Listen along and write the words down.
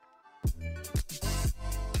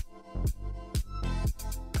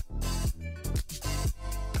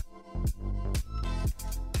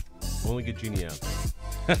Only good genie out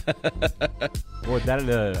there. Or that,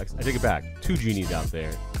 I take it back. 2 genies out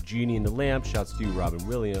there. Genie in the Lamp, shouts to you, Robin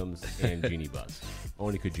Williams, and Genie Bus.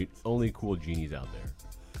 Only cool genies out there.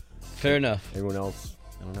 Fair enough. Everyone else,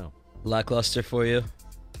 I don't know. Lackluster for you?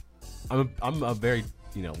 I'm a very,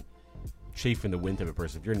 chafe in the wind type of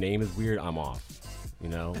person. If your name is weird, I'm off.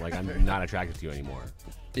 Like I'm not attracted to you anymore.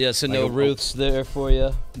 Yeah, so Like no Ruths there for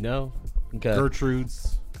you? No. Okay.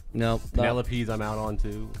 Gertrudes. No. Penelopes I'm out on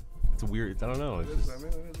too. It's a weird, I don't know. It is a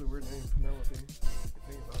weird name, Penelope.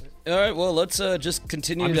 Think about it. All right, well, let's just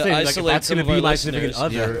continue I'm to saying, isolate that's some gonna of our be my listeners.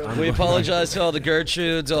 significant other. We apologize to all the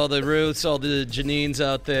Gertrudes, all the Ruths, all the Janines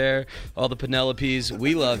out there, all the Penelopes.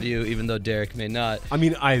 We love you, even though Derek may not. I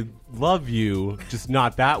mean, I love you, just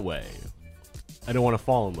not that way. I don't want to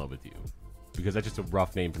fall in love with you because that's just a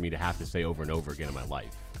rough name for me to have to say over and over again in my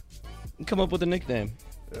life. Come up with a nickname.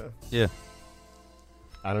 Yeah.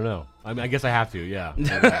 I don't know. I mean, I guess I have to, yeah.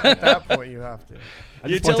 At that point, you have to. At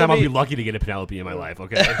this point in time, I'll be lucky to get a Penelope in my life,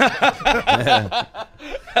 okay? Like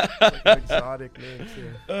an exotic name,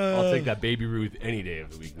 too. I'll take that Baby Ruth any day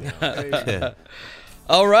of the week now. There you go.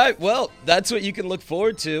 All right, well, that's what you can look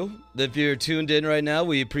forward to. If you're tuned in right now,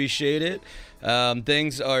 we appreciate it.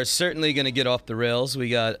 Things are certainly going to get off the rails. We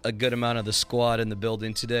got a good amount of the squad in the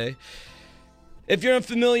building today. If you're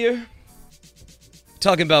unfamiliar,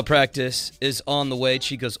 Talking About Practice is on the way,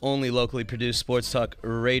 Chico's only locally produced sports talk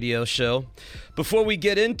radio show. Before we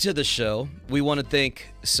get into the show, we want to thank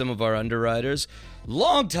some of our underwriters.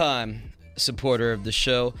 Longtime supporter of the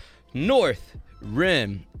show, North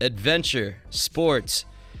Rim Adventure Sports,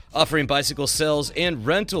 offering bicycle sales and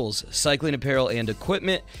rentals, cycling apparel and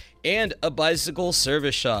equipment, and a bicycle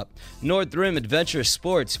service shop. North Rim Adventure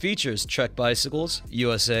Sports features Trek Bicycles,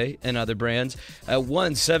 USA, and other brands at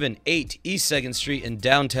 178 East 2nd Street in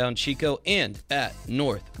downtown Chico and at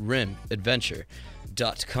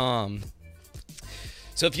northrimadventure.com.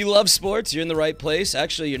 So if you love sports, you're in the right place.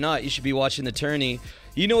 Actually, you're not. You should be watching the tourney.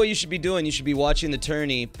 You know what you should be doing? You should be watching the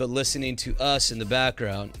tourney, but listening to us in the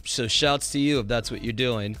background. So shouts to you if that's what you're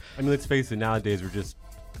doing. I mean, let's face it, nowadays we're just...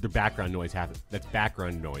 The background noise that's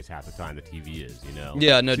background noise half the time the TV is,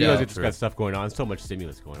 Yeah, no so you guys doubt. have just got stuff going on, so much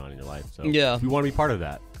stimulus going on in your life. So Yeah. we want to be part of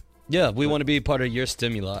that. Yeah, we want to be part of your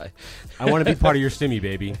stimuli. I want to be part of your stimmy,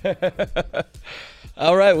 baby.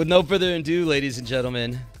 All right, with no further ado, ladies and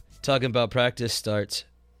gentlemen, Talking About Practice starts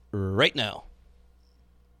right now.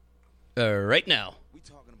 Right now. We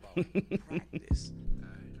talking about practice.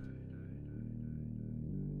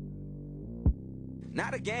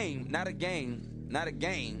 Not a game, not a game. Not a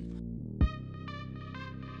game.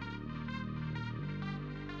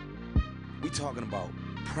 We talking about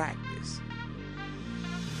practice.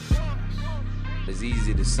 It's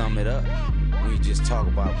easy to sum it up when you just talk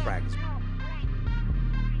about practice.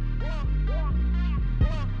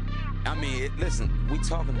 I mean, listen, we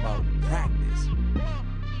talking about practice.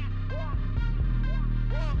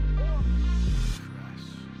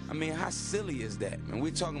 I mean, how silly is that, man?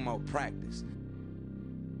 We're talking about practice.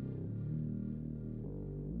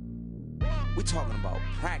 We're talking about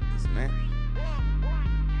practice, man.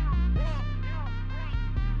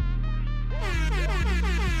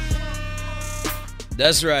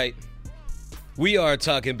 That's right. We are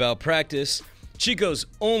talking about practice, Chico's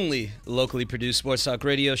only locally produced sports talk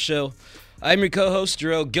radio show. I'm your co-host,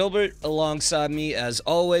 Jerome Gilbert. Alongside me, as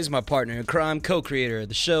always, my partner in crime, co-creator of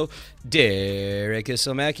the show, Derek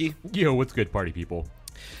Isomaki. Yo, what's good, party people?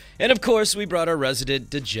 And of course, we brought our resident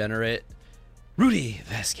degenerate, Rudy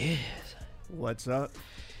Vasquez. What's up?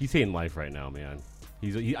 He's hating life right now, man.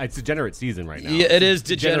 It's degenerate season right now. Yeah, it is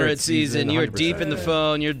degenerate season. You're 100%. deep in the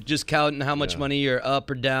phone. You're just counting how much money you're up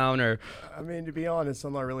or down. Or I mean, to be honest,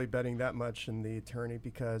 I'm not really betting that much in the attorney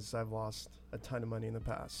because I've lost a ton of money in the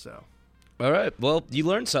past. So, all right, well, you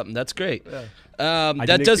learned something. That's great. yeah. I That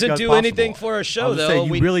didn't doesn't think do that's anything possible. for our I show, was though.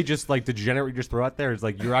 saying, you really just like the degenerate you just throw out there is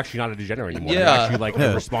like you're actually not a degenerate anymore. You're Yeah. actually like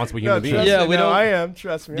a responsible No, human being. trust Yeah, me, we no, don't- I am.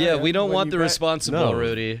 Trust me. I Yeah, am. we don't When want you the bet- responsible, No.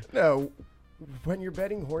 Rudy. No, when you're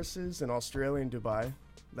betting horses in Australia and Dubai,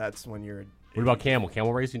 that's when you're. What about camel?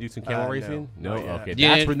 Camel racing? Do some camel No, racing? not yet. Okay. You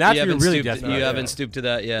That's ain't- when you're haven't really stooped- desperate. You Yeah. haven't stooped to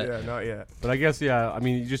that yet. Yeah, not yet. But I guess, yeah, I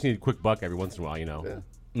mean, you just need a quick buck every once in a while, Yeah,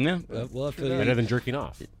 well, I feel you. Better than jerking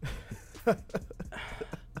off.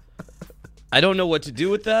 I don't know what to do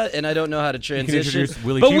with that, and I don't know how to transition. introduce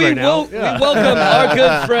Willie but T we right now. we welcome our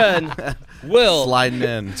good friend Will Sliding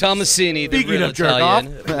in. Tomasini, the Speaking real of jerk off.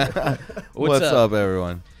 Italian. What's up,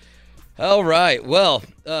 everyone? All right. Well,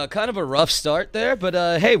 kind of a rough start there, but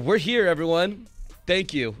hey, we're here, everyone.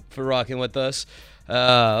 Thank you for rocking with us.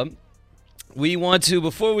 We want to,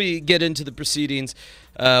 before we get into the proceedings,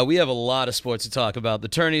 we have a lot of sports to talk about. The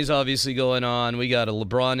tourney's obviously going on. We got a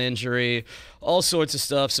LeBron injury, all sorts of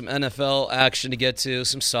stuff, some NFL action to get to,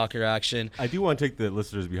 some soccer action. I do want to take the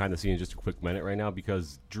listeners behind the scenes just a quick minute right now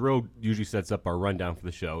because Drew usually sets up our rundown for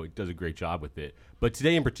the show. He does a great job with it. But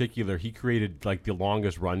today in particular, he created like the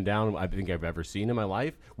longest rundown I think I've ever seen in my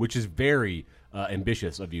life, which is very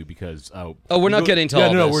ambitious of you because we're not getting to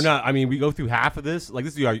all no, this. we're not. I mean, we go through half of this. Like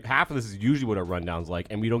half of this is usually what our rundown's like,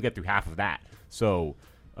 and we don't get through half of that. So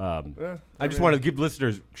I just want to give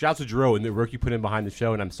listeners shouts to Drew and the work you put in behind the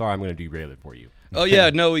show, and I'm sorry I'm going to derail it for you. Oh,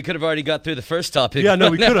 yeah, no, we could have already got through the first topic. Yeah,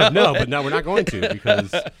 no, we could have. No, but no, we're not going to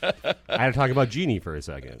because I had to talk about Genie for a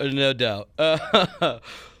second. No doubt.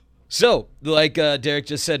 So, like Derek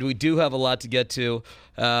just said, we do have a lot to get to.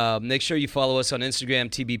 Make sure you follow us on Instagram,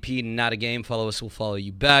 TBP, not a game. Follow us, we'll follow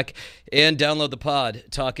you back. And download the pod,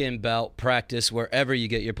 talking about practice wherever you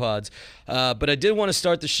get your pods. But I did want to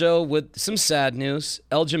start the show with some sad news.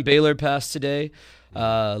 Elgin Baylor passed today.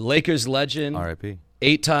 Lakers legend. R.I.P.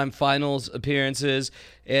 8-time finals appearances.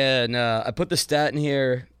 And I put the stat in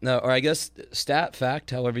here, or I guess stat,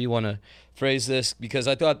 fact, however you want to phrase this, because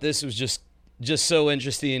I thought this was just so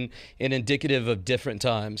interesting and indicative of different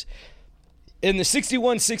times. In the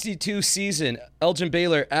 61-62 season, Elgin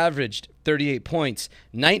Baylor averaged 38 points,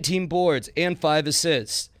 19 boards, and 5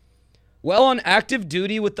 assists. While on active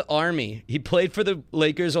duty with the Army, he played for the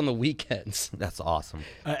Lakers on the weekends. That's awesome.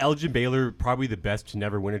 Elgin Baylor, probably the best to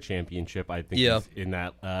never win a championship, I think, Yeah. in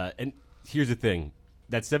that. And here's the thing.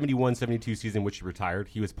 That 71-72 season in which he retired,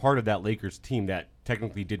 he was part of that Lakers team that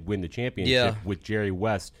technically did win the championship with Jerry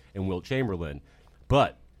West and Wilt Chamberlain.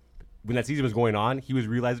 But when that season was going on, he was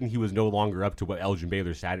realizing he was no longer up to what Elgin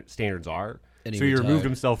Baylor's standards are. And he so he removed retired.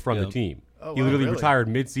 himself from the team. Oh, He wow, literally really? retired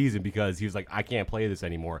mid-season because he was like, I can't play this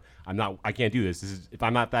anymore. I can't do this. If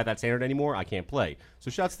I'm not that standard anymore, I can't play. So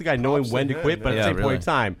shouts to the guy knowing Props when to to him, quit, but man. at the Yeah, same point in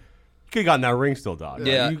time, you could have gotten that ring still, dog.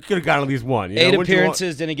 Yeah. You could have gotten at least one. You know, 8 wouldn't you want-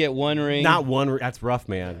 appearances, didn't get one ring. Not one. That's rough,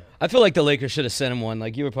 man. I feel like the Lakers should have sent him one.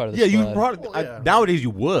 Like, you were part of the Yeah, you squad. brought. yeah. Nowadays you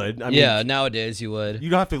would. I mean, Yeah, nowadays you would. you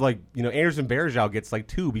don't have to Anderson Bergeau gets like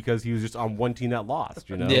 2 because he was just on one team that lost.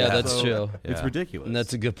 You know. Yeah, that's So true. It's Yeah. ridiculous. And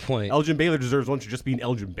that's a good point. Elgin Baylor deserves one to just be an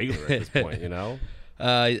Elgin Baylor at this point. You know.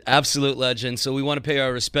 Absolute legend. So we want to pay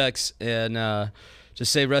our respects and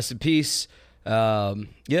just say rest in peace.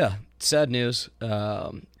 Yeah, sad news.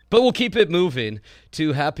 But we'll keep it moving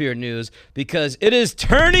to happier news because it is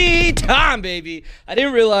tourney time, baby. I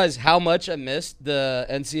didn't realize how much I missed the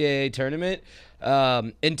NCAA tournament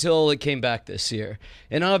until it came back this year.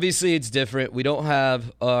 And obviously it's different. We don't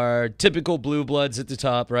have our typical blue bloods at the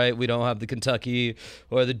top, right? We don't have the Kentucky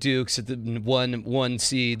or the Dukes at the one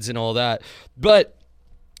seeds and all that. But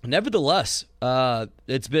nevertheless,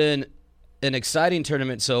 it's been an exciting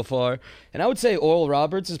tournament so far, and I would say Oral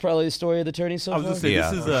Roberts is probably the story of the tourney so I was far. gonna say Yeah,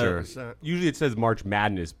 this is for sure. usually it says March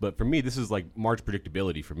Madness, but for me this is like March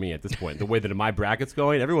predictability for me at this point. The way that my bracket's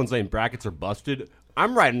going, everyone's saying brackets are busted.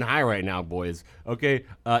 I'm riding high right now, boys. Okay,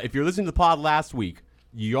 if you're listening to the pod last week,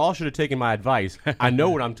 you all should have taken my advice. I know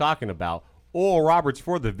what I'm talking about. Oral Roberts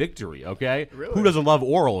for the victory. Okay, Really? who doesn't love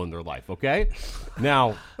oral in their life? Okay,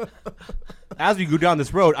 now. As we go down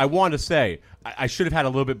this road, I want to say I should have had a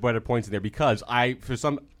little bit better points in there because I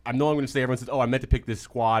know I'm going to say everyone says, oh, I meant to pick this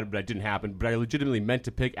squad, but it didn't happen. But I legitimately meant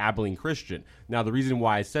to pick Abilene Christian. Now, the reason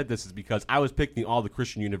why I said this is because I was picking all the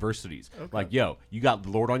Christian universities. Like, yo, you got the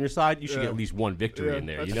Lord on your side, you should get at least one victory Yeah, in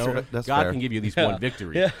there. that's You know, true. That's God fair. can give you at least one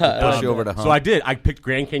victory. Yeah. Push you over the hump. So I did. I picked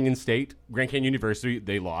Grand Canyon State, Grand Canyon University.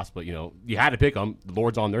 They lost, but you had to pick them. The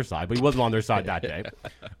Lord's on their side, but he wasn't on their side that day.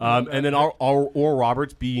 And then our Oral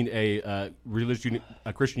Roberts being a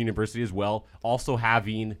a Christian university as well, also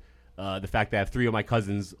having the fact that 3 of my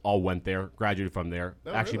cousins all went there, graduated from there,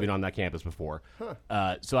 actually really? been on that campus before.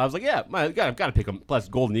 So I was like, yeah, I've got to pick them. Plus,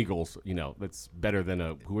 Golden Eagles, that's better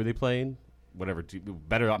than who are they playing? Whatever,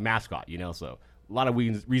 better mascot, So a lot of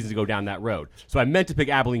reasons to go down that road. So I meant to pick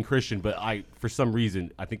Abilene Christian, but for some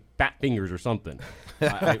reason, I think fat fingers or something.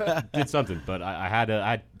 I did something, but I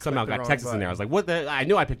had somehow the got wrong Texas in there. button. I was like, what the? I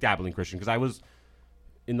knew I picked Abilene Christian because I was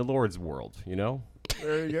in the Lord's world,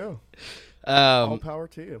 There you go. All power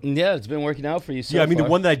to you. Yeah, it's been working out for you so Yeah, I mean, far.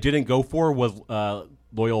 the one that I didn't go for was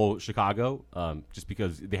Loyal Chicago, just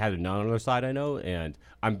because they had a nun on their side, I know, and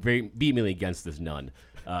I'm very vehemently against this nun.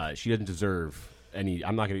 She doesn't deserve any.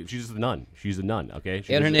 I'm not gonna. She's just a nun. She's a nun. Okay.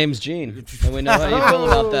 She And her doesn't- name's Jean, and we know how you feel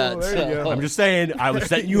about that. Oh, there you so- go. I'm just saying. I was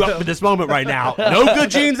setting you up for this moment right now. No good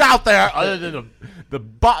genes out there, other than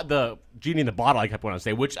the genie in the bottle. I kept wanting to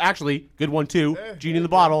say, which actually good one too. Genie in the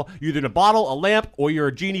bottle. You're either in a bottle, a lamp, or you're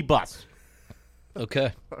a genie bus.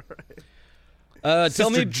 Okay. Tell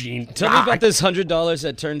me Gene. about this $100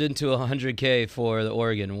 that turned into $100K for the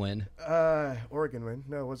Oregon win. Oregon win.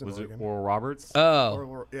 No, it wasn't Was it Oregon. Oral Roberts?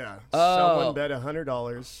 Yeah. Oh. Someone bet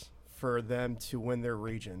 $100 for them to win their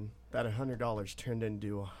region. That $100 turned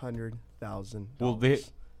into $100,000. Well,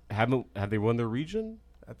 have they won their region?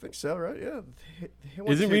 I think so, right? Yeah. They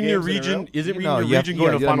won Isn't 2 reading your games in a row. region? Isn't reading No, your you have- region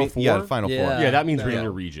going to yeah, Final Four? Yeah, the Final Four. Yeah. Yeah, that means No. reading Yeah.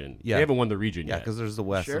 your region. Yeah. They haven't won the region Yeah, yet. because there's the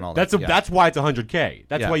West Sure. and all that. That's why it's $100K.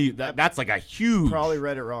 That's Yeah. why that's like a huge. Probably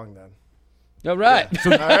read it wrong then. All right.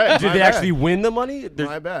 So All right, did my they bad. actually win the money?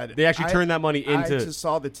 My bad. They actually turned that money I into. just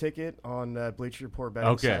saw the ticket on Bleacher Report betting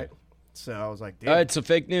Okay. site. So I was like, damn. All right, so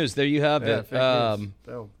fake news. There you have Yeah, it. fake news.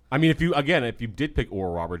 So, I mean, if you did pick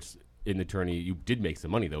Oral Roberts in the tourney, you did make some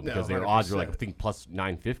money though because their odds were like I 100%. think plus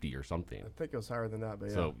 950 or something. I think it was higher than that, but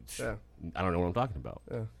yeah. So yeah. I don't know what I'm talking about.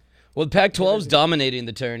 Well, the Pac-12's dominating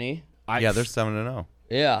the tourney. Yeah, they're 7-0.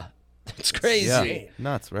 Yeah. It's crazy. Yeah,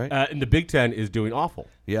 nuts, right? And the Big Ten is doing awful.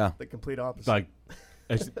 Yeah. The complete opposite.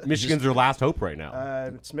 It's like Michigan's their last hope right now.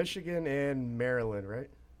 It's Michigan and Maryland, right?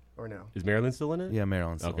 Or no? Is Maryland still in it? Yeah,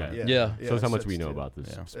 Maryland's still Okay. in it. Yeah. So how much 6-2. we know about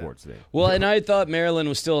this Yeah. sports thing? Well, and I thought Maryland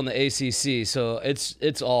was still in the ACC, so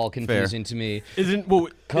it's all confusing to me. Isn't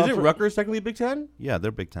Rutgers technically Big Ten? Yeah,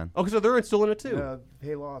 they're Big Ten. Oh, so they're still in it too.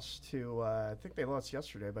 They lost to, I think they lost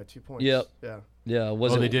yesterday by 2 points. Yep. Yeah. Yeah,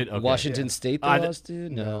 was Oh, it they did? Okay. Washington Yeah. State they I lost to?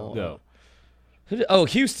 No. No. Oh,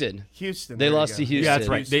 Houston. Houston. They there you lost go. to Houston. Yeah, that's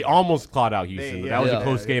right. They almost clawed out Houston. They- That was yeah, a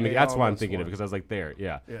close yeah, game. they That's why I'm almost thinking of it won. because I was like there.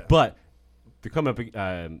 Yeah. Yeah. But to come up,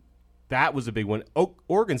 that was a big one.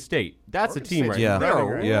 Oregon State. That's Oregon a team State's right Yeah. now. They're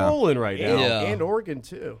running, right? Yeah. rolling right now. And, Yeah. and Oregon,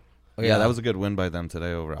 too. Oh, Yeah, that was a good win by them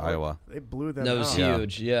today over Iowa. They blew them That was out. Yeah.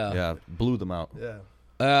 huge. Yeah. Yeah, blew them out. Yeah.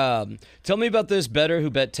 Tell me about this bettor who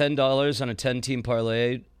bet $10 on a 10-team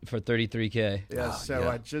parlay for $33K. Yeah, so yeah.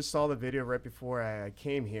 I just saw the video right before I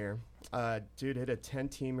came here. Dude hit a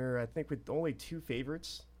 10-teamer, I think with only 2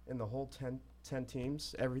 favorites in the whole 10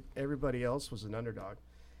 teams. Everybody else was an underdog.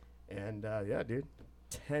 And, yeah, dude,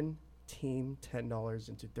 10-team, $10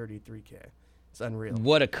 into $33K. It's unreal.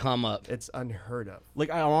 What a come up. It's unheard of. Like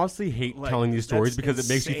I honestly hate Like, telling these stories that's because it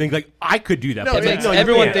makes you insane. think like I could do that. No, but it like, makes you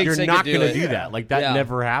everyone can't. thinks You're they not could do gonna it. do that. Like that Yeah.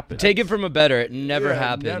 never happens. Take it from a bettor. It never Yeah,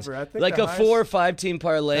 happens. never. I think Like the a 4 or 5-team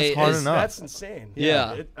parlay That's hard is enough. That's insane.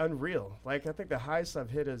 Yeah. Unreal. Like, I think the highest I've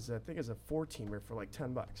hit is, I think, is a 4-teamer for like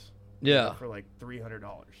 $10. Yeah. For like $300.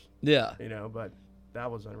 Yeah. You know, but that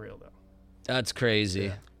was unreal, though. That's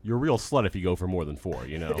crazy. You're a real slut if you go for more than 4.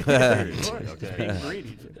 You know. Just being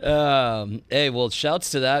greedy, dude. Hey, well, shouts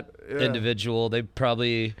to that Yeah. individual. They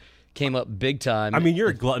probably came up big time. I mean, you're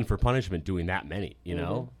a glutton for punishment doing that many. You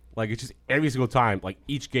know. Like it's just every single time, like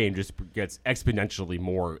each game just gets exponentially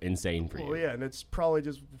more insane for you. Well, yeah, and it's probably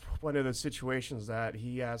just one of those situations that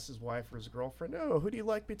he asked his wife or his girlfriend, "Oh, who do you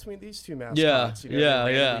like between these two mascots?" Yeah, You know, yeah,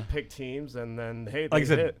 they yeah. randomly pick teams, and then hey, Like I they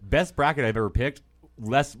said, hit. best bracket I've ever picked.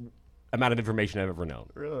 Less amount of information I've ever known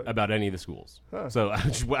Really? about any of the schools. So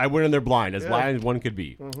I went in there blind, as blind as one could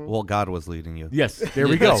be. Well, God was leading you. Yes, there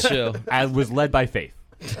we go. That's true. I was led by faith.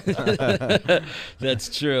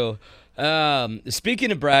 That's true.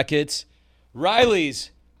 Speaking of brackets,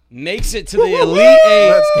 Riley's makes it to the Elite Eight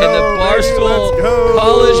Let's in go, the baby, Barstool let's go.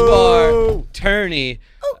 College Bar tourney.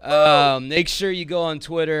 Make sure you go on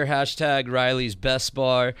Twitter, hashtag Riley's Best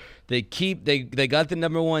Bar. They got the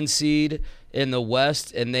number 1 seed in the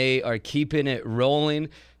West, and they are keeping it rolling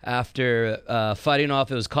after fighting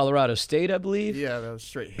off. It was Colorado State, I believe. Yeah, that was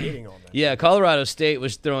straight hating on that. Yeah, Colorado State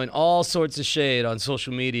was throwing all sorts of shade on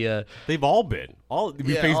social media. They've all been.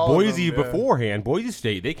 We Yeah, faced all of Boise them, yeah. beforehand. Boise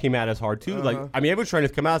State, they came at us hard too. Like, I mean, everyone's trying to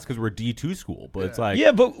come at us because we're a D2 school, but it's like,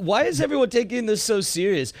 Yeah, but why is everyone taking this so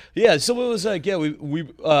serious? Yeah, someone was like, "Yeah, we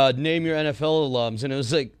name your NFL alums," and it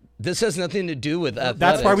was like, this has nothing to do with athletics.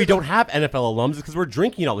 that's why we don't have NFL alums because we're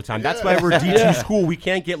drinking all the time. That's why we're a D2 school. We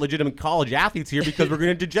can't get legitimate college athletes here because we're going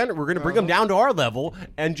to degenerate. We're going to bring them down to our level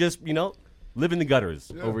and just, live in the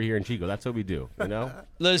gutters over here in Chico. That's what we do,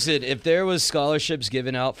 Listen, if there was scholarships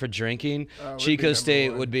given out for drinking, we'd be Chico number State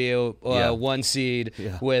 1. would be a 1 seed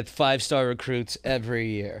with 5-star recruits every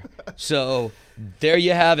year. So there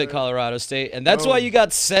you have it, Colorado State, and that's why you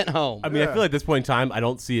got sent home. I mean, I feel like at this point in time, I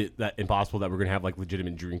don't see it that impossible that we're going to have like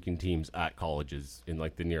legitimate drinking teams at colleges in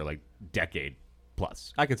like the near decade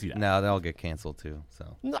plus. I could see that. No, they'll get canceled too.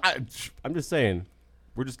 So No, I'm just saying,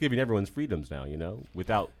 we're just giving everyone's freedoms now,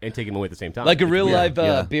 without and taking them away at the same time. like a It's real weird.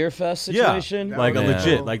 live beer fest situation. like a Yeah.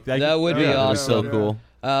 legit, like That would be Yeah, awesome. so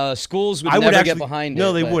cool. Schools would I never would actually get behind it.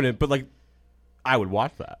 No, they but wouldn't. But like, I would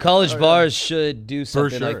watch that. College bars should do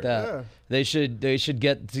something sure. like that. Yeah. They should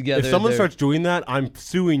get together. If someone their- starts doing that, I'm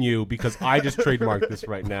suing you because I just trademarked this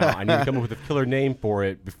right now. I need to come up with a killer name for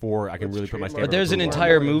it before I can really put my stamp. but there's an of approval.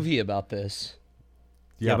 entire movie about this.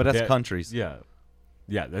 Yeah, but that's that- countries. Yeah.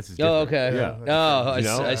 Yeah, this is Oh, different. okay. Yeah. Oh, I, You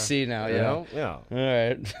know? I see now. You Yeah. know? Yeah. All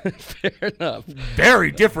right. Fair enough.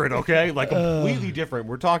 Very different, okay? Like completely different.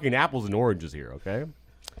 We're talking apples and oranges here, okay?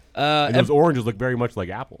 And those oranges look very much like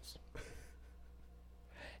apples.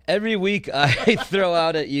 Every week I throw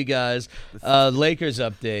out at you guys Lakers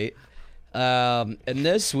update. And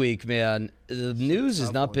this week, man, the news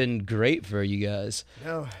has not been great for you guys.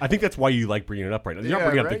 No. I think that's why you like bringing it up right now. You're not Yeah,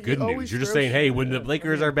 bringing up right? the good You news. always You're just throw saying, hey, shit when the in.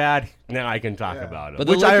 Lakers are bad, now I can talk about it. But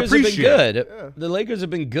the which I Lakers have been appreciate. good. The Lakers have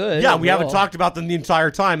been good. Yeah, we haven't overall. talked about them the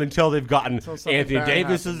entire time until they've gotten something Anthony bad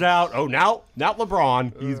Davis happens. is out. Oh, now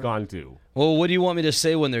LeBron, he's gone too. Well, what do you want me to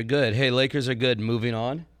say when they're good? Hey, Lakers are good. Moving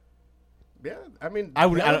on. Yeah, I mean, I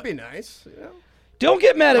would- that I- would be nice. You know? Don't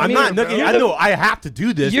get mad at I'm me. not. bro. I know I have to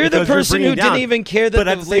do this. You're the because person bringing who didn't down- even care that but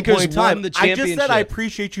the at the same Lakers point in time, won the I just said I championship.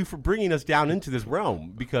 appreciate you for bringing us down into this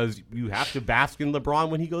realm because you have to bask in LeBron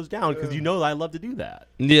when he goes down because you know that I love to do that.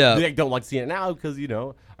 Yeah. I don't like seeing it now because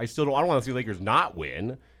I still don't. I don't want to see Lakers not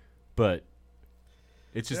win, but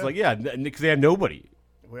it's just because they have nobody.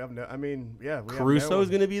 We have no. I mean, yeah. We Caruso have no is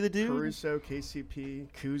going to be the dude. Caruso, KCP,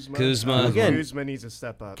 Kuzma. Kuzma. Again. Kuzma needs to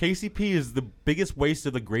step up. KCP is the biggest waste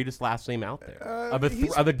of the greatest last name out there. Of a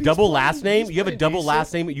he's double playing- last name, he's you have a playing double decent.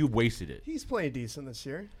 last name, you've wasted it. He's playing decent this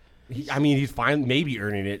year. I mean, he's fine, maybe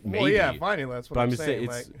earning it. Maybe. Well, yeah, finally, that's what But I'm I'm just saying,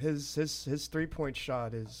 saying. Like his 3-point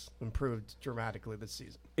shot is improved dramatically this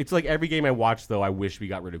season. It's like every game I watch, though, I wish we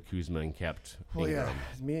got rid of Kuzma and kept Well, Ingram.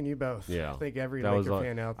 yeah, me and you both. Yeah. I think every That was Laker all-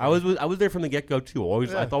 fan out there. I was there from the get go too. I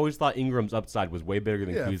Yeah. always thought Ingram's upside was way bigger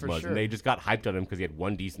than Yeah, for Kuzma's, sure. and they just got hyped on him because he had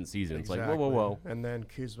one decent season. It's like whoa. And then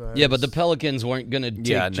Kuzma. Yeah, but the is- Pelicans weren't going to take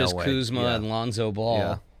Yeah, no just way. Kuzma Yeah. and Lonzo Ball.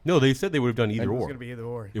 Yeah. No, they said they would have done either it was or. going to be either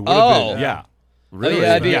or. It would have Oh. been, yeah. Really? Oh,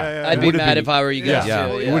 yeah, I'd be, Yeah. I'd It be would've mad been- if I were you guys. Yeah.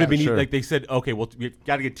 too. It would have been sure. like they said. Okay, well, we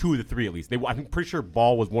got to get 2 of the 3 at least. I'm pretty sure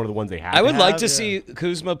Ball was one of the ones they had. I would like have. to see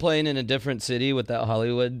Kuzma playing in a different city with that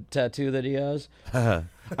Hollywood tattoo that he has.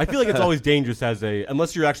 I feel like it's always dangerous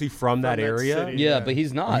unless you're actually from that that area. city. Yeah, Yeah. but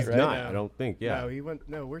he's not, He's right? not. Yeah. I don't think. Yeah. No, he went.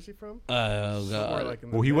 No, where's he from? Oh, More God. like in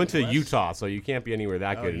the Well, he went to Midwest. Utah, so you can't be anywhere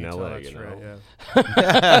that Oh, good in Utah, LA. that's You know, right,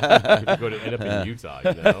 yeah. if you go to end up in Utah,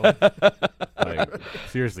 you know. Like,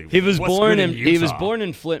 seriously, He was what's born good in he was Utah? born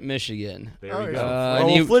in Flint, Michigan. There Oh, we yeah. go. and Oh,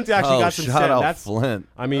 he- Flint actually got some shout set. out That's Flint.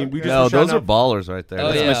 I mean, we just No, were shouting those are out- ballers right there. Oh,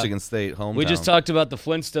 That's yeah. Michigan State hometown. We just talked about the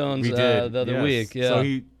Flintstones We did the other yes. week. Yeah. So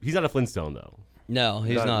he's not a Flintstone though. no,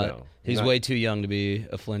 he's Not- not. no. He's Not- way too young to be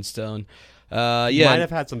a Flintstone. He Yeah. might have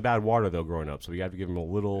had some bad water though growing up, so we have to give him a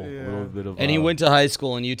little bit of. And he went to high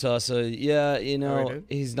school in Utah, so yeah, you know, did?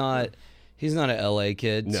 he's not an LA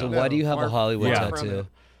kid. No. So No, why do you have a far- Hollywood far from tattoo? it.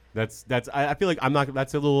 That's. I feel like I'm not.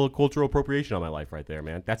 That's a little cultural appropriation on my life right there,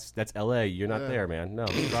 man. That's L.A. You're not Yeah. there, man. No,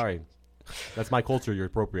 sorry. That's my culture you're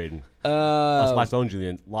appropriating. Los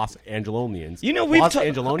Angelonians. You know, we've Los ta-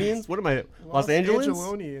 Angelonians. What am I? Los Angeles.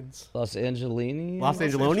 Angelonians. Los Angelini. Los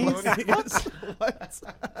Angelonians. Angelonians. What?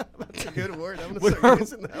 That's a good word. I'm What gonna are, start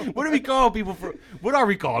using that. what do we call people for? What are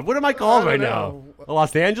we called? What am I called I right don't now? know. A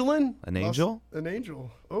Los Angelan? An angel? An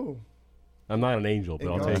angel. Oh, I'm not an angel, but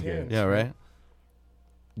In I'll God's take it. hands. Yeah, right?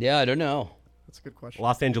 Yeah, I don't know. that's a good question.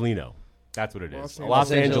 Los Angelino. That's what it is. Los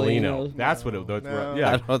Los Angelino. Angelino. That's what it. No. That's No.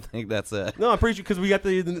 yeah. I don't think that's it. No, I'm pretty sure because we got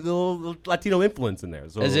the little Latino influence in there.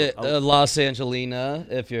 So Is it Los Angelina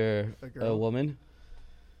if you're A a girl? woman?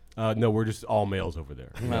 no, we're just all males over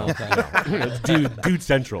there. No, okay. It's dude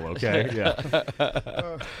central. Okay,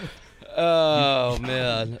 yeah. Oh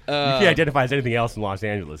man. You can't identify as anything else in Los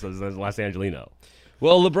Angeles as Los Angelino.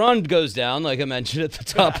 Well, LeBron goes down, like I mentioned at the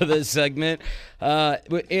top of this segment,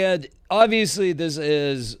 and obviously this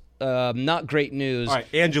is not great news. All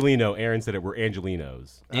right, Angelino. Aaron said it. We're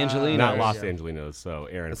Angelinos, Angelino. not there Los you go. Angelinos. So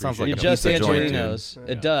Aaron, That sounds appreciate You're like it. a just pizza joint, dude. Angelinos.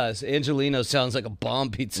 It does. Angelino sounds like a bomb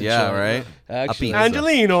pizza Yeah, joint. right? Actually, A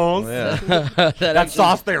Angelinos. Yeah. That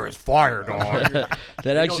sauce there is fire, dog.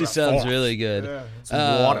 that actually that sounds sauce. really good. Yeah.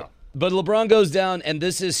 Some water. But LeBron goes down, and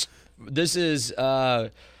this is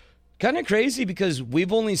kind of crazy because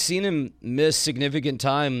we've only seen him miss significant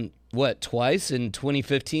time, twice in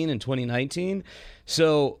 2015 and 2019.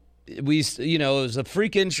 So it was a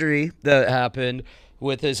freak injury that happened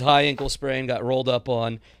with his high ankle sprain, got rolled up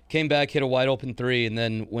on, came back, hit a wide open 3, and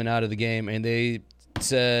then went out of the game. And they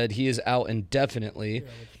said he is out indefinitely.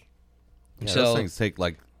 Yeah, So- those things take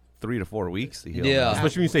like 3 to 4 weeks to heal. Yeah. now.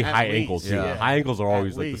 Especially when you say At high least, ankles, too. yeah. High ankles are At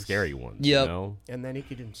always like the least. scary ones. Yep. You know? And then he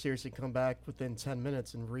could seriously come back within 10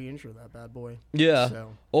 minutes and re-injure that bad boy. Yeah.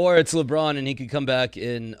 So, Or it's LeBron and he could come back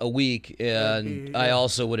in a week, and be- I yeah.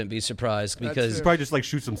 also wouldn't be surprised That's because it. Probably just like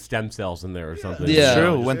shoot some stem cells in there or something. Yeah.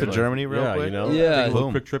 True. Just Went to like- Germany real yeah, quick. you know? Yeah. Take a little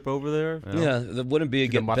Boom. quick trip over there. yeah, that wouldn't be a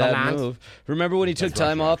To the good, bad motherland. move. Remember when he took That's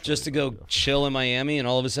time Russia, off just to go chill in Miami, and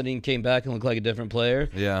all of a sudden he came back and looked like a different player?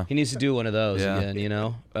 Yeah. He needs to do one of those Yeah. again, you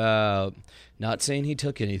know? Not saying he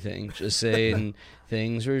took anything, just saying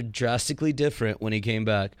things were drastically different when he came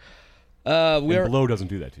back. And We're blow doesn't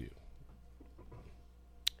do that to you.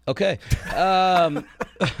 okay.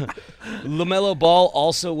 LaMelo Ball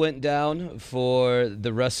also went down for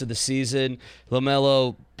the rest of the season.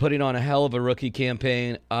 LaMelo putting on a hell of a rookie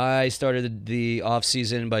campaign. I started the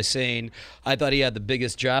offseason by saying I thought he had the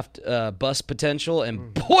biggest draft bust potential,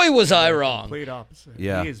 and boy, was I wrong. complete opposite.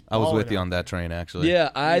 Yeah, He is I was with balling you out. on that train actually. Yeah,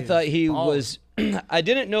 I He thought is he balling. was. I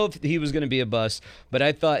didn't know if he was going to be a bust, but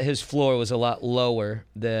I thought his floor was a lot lower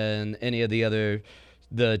than any of the other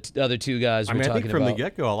two guys I we're mean, I talking think from about. the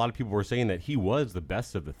get-go, a lot of people were saying that he was the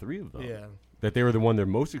best of the three of them. Yeah. That they were the one they're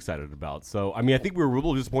most excited about. So, I mean, I think we were a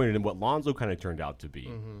little disappointed in what Lonzo kind of turned out to be.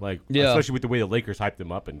 Like, Yeah. especially with the way the Lakers hyped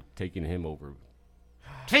him up and taking him over.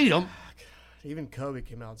 Tatum? Even Kobe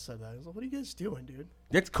came out and said that. He was like, what are you guys doing, dude?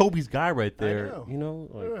 That's Kobe's guy right there. know. You know?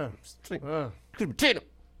 Like, Yeah. it's like, Uh, Tatum.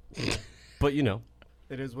 But, you know,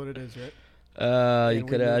 it is what it is, right? You And we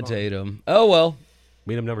could move add on. Tatum. Oh well.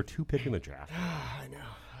 made him number 2 pick in the draft. I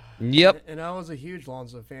know. Yep. And I was a huge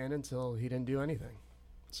Lonzo fan until he didn't do anything.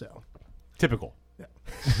 So, Typical.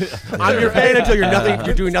 I'm your fan until you're nothing.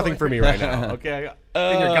 You're doing nothing for me right now. Okay,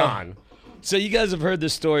 then you're gone. So you guys have heard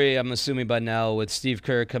this story, I'm assuming by now, with Steve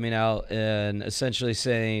Kerr coming out and essentially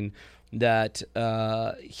saying that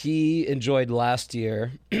he enjoyed last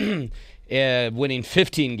year winning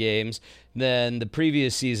 15 games than the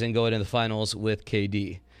previous season going to the finals with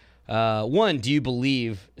KD. One, do you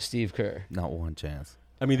believe Steve Kerr? Not one chance.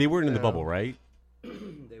 I mean, they weren't in the bubble, right?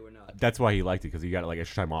 They were not. That's why he liked it, because he got like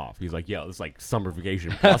extra time off. He's like, "Yo, this is like summer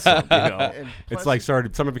vacation plus some," you know. And It's plus- like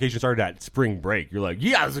summer vacation started at spring break. You're like,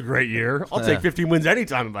 "Yeah, this is a great year. I'll take 15 wins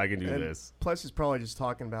anytime if I can do and this." plus, he's probably just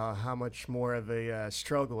talking about how much more of a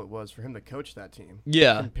struggle it was for him to coach that team.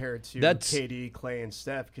 Yeah. Compared to That's- KD, Clay, and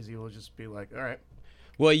Steph, because he will just be like, all right,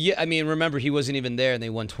 Well, yeah, I mean, remember, he wasn't even there, and they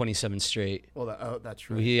won 27 straight. well, that's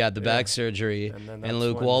right. He had the Yeah. back surgery, And then and, that's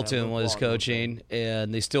Luke when, Walton Luke was Walton was coaching,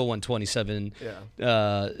 and they still won 27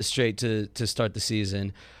 Yeah. straight to start the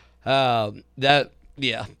season. But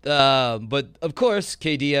of course,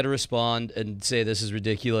 KD had to respond and say this is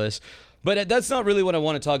ridiculous. But that's not really what I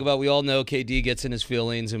want to talk about. We all know KD gets in his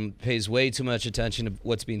feelings and pays way too much attention to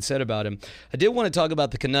what's being said about him. I did want to talk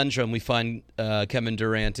about the conundrum we find Kevin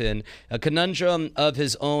Durant in, a conundrum of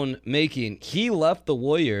his own making. He left the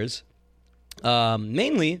Warriors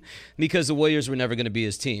mainly because the Warriors were never going to be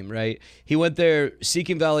his team, right? He went there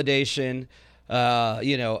seeking validation.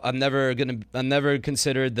 I'm never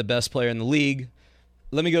considered the best player in the league.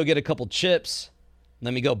 Let me go get a couple chips.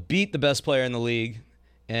 Let me go beat the best player in the league,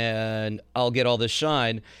 and I'll get all this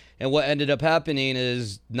shine. And what ended up happening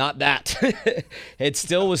is not that. It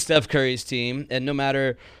still was Steph Curry's team, and no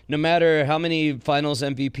matter how many Finals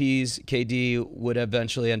MVPs KD would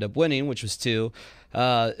eventually end up winning, which was 2,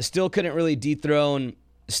 still couldn't really dethrone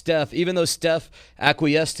Steph, even though Steph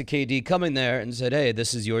acquiesced to KD coming there and said, hey,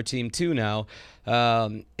 this is your team too now.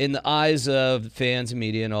 In the eyes of fans and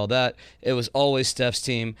media and all that, it was always Steph's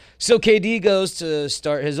team. So KD goes to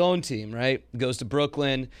start his own team, right? Goes to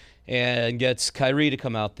Brooklyn and gets Kyrie to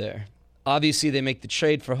come out there. Obviously, they make the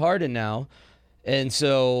trade for Harden now. And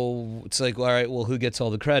so it's like, all right, well, who gets all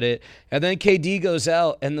the credit? And then KD goes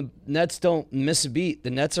out, and the Nets don't miss a beat. The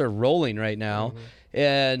Nets are rolling right now. Mm-hmm.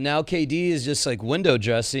 And now KD is just like window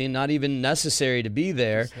dressing, not even necessary to be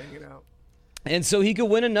there. Just hanging out. And so he could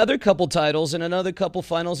win another couple titles and another couple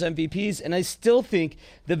finals MVPs. And I still think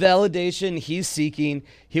the validation he's seeking,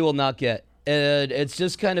 he will not get. And it's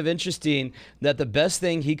just kind of interesting that the best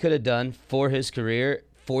thing he could have done for his career,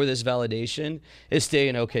 for this validation, is stay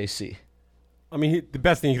in OKC. I mean, the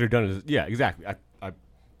best thing he could have done is, yeah, exactly. I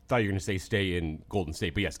thought you were going to say stay in Golden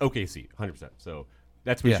State, but yes, OKC, 100%. So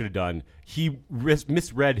that's what he should have done. He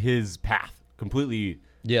misread his path completely.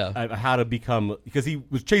 Yeah. How to become, because he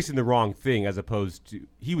was chasing the wrong thing as opposed to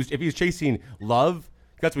if he was chasing love,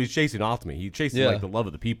 that's what he's chasing ultimately. He's chasing like the love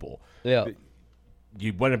of the people. Yeah.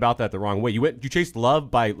 You went about that the wrong way. You chased love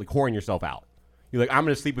by like whoring yourself out. You're like, I'm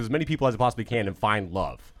going to sleep with as many people as I possibly can and find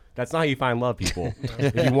love. That's not how you find love, people.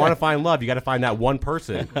 If you want to find love, you got to find that one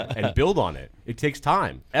person and build on it. It takes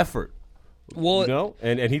time, effort. Well, You know,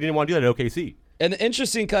 and he didn't want to do that at OKC. And the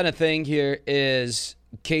interesting kind of thing here is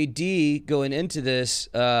KD going into this,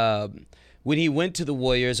 when he went to the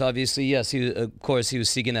Warriors, obviously, yes, of course, he was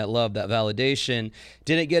seeking that love, that validation.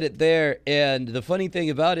 Didn't get it there. And the funny thing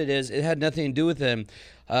about it is it had nothing to do with him.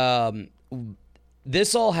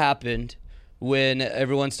 This all happened when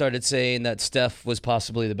everyone started saying that Steph was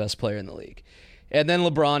possibly the best player in the league. And then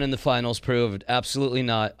LeBron in the finals proved absolutely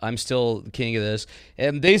not. I'm still the king of this.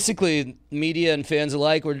 And basically, media and fans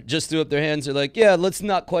alike were just threw up their hands. They're like, yeah, let's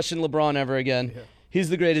not question LeBron ever again. Yeah. He's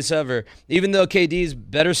the greatest ever. Even though KD's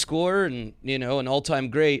better scorer and, an all-time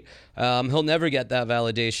great, he'll never get that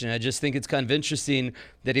validation. I just think it's kind of interesting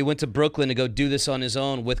that he went to Brooklyn to go do this on his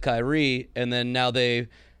own with Kyrie, and then now they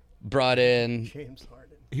brought in James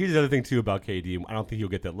Harden. Here's the other thing, too, about KD. I don't think he'll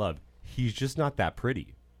get that love. He's just not that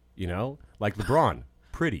pretty, Like LeBron,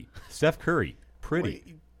 pretty. Steph Curry, pretty.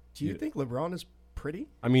 Wait, do you think LeBron is pretty?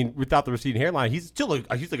 I mean, without the receding hairline, he's still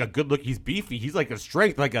he's like a good look. He's beefy. He's like a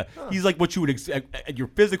strength. He's like what you would expect, your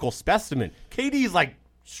physical specimen. KD's like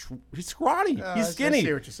he's scrawny. He's skinny. I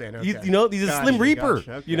see what you're saying. Okay. He's a Slim Reaper.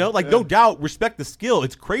 Gotcha. Okay. No doubt, respect the skill.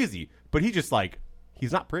 It's crazy, but he's just like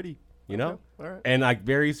he's not pretty. All right. And like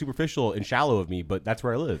very superficial and shallow of me, but that's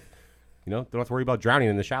where I live. Don't have to worry about drowning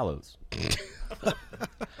in the shallows.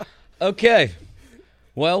 Okay.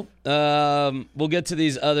 Well, we'll get to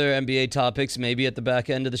these other NBA topics maybe at the back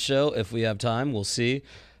end of the show if we have time. We'll see.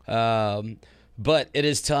 But it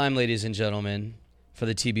is time, ladies and gentlemen, for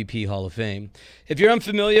the TBP Hall of Fame. If you're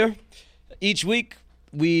unfamiliar, each week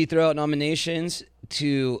we throw out nominations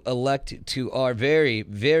to elect to our very,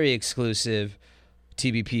 very exclusive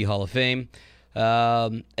TBP Hall of Fame.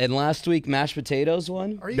 And last week, mashed potatoes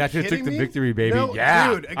won. Are you That just took kidding the me? victory, baby. No,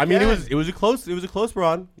 Yeah, dude, I mean again. it was a close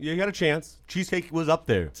run. You got a chance. Cheesecake was up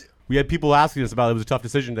there. We had people asking us about it was a tough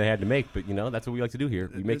decision they had to make, but that's what we like to do here.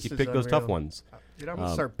 We make This you is pick those tough unreal. ones. Dude, I'm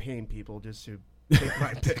gonna start paying people just to take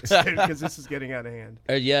my picks because this is getting out of hand.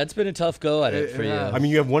 Yeah, it's been a tough go at it for you. has. I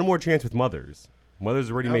mean, you have one more chance with Mothers.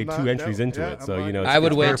 Mothers already I'm made not- 2 entries no, into yeah, it, so I'm not- I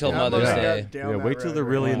would it's wait careful. till Mother's Day. Wait till they're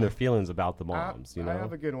really in their feelings about the moms. I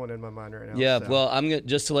have a good one in my mind right now. Yeah, so. well, I'm gonna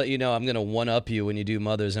just to let you know, I'm gonna one up you when you do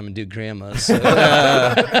mothers. I'm gonna do grandmas. So.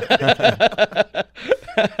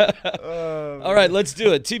 All right, let's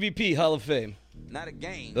do it. TBP Hall of Fame. Not a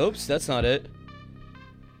game. Oops, that's not it.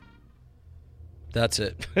 That's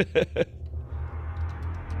it. A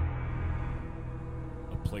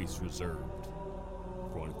place reserved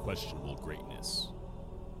for unquestionable greatness.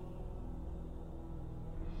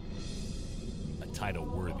 A title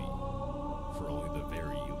worthy for only the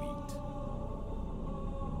very elite.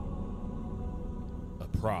 A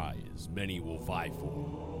prize many will vie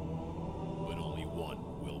for, but only one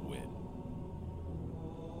will win.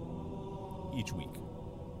 Each week,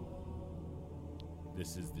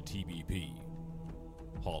 this is the TBP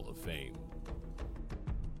Hall of Fame.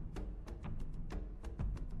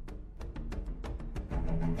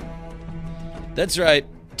 That's right.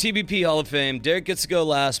 TBP Hall of Fame. Derek gets to go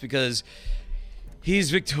last because he's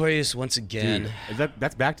victorious once again. Dude,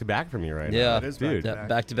 that's back to back for me right Yeah. now. It is Dude.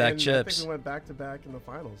 Back-to-back And chips. I think we went back to back in the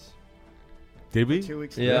finals. Did we? 2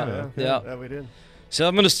 weeks Yeah. ago. Yeah. we did. So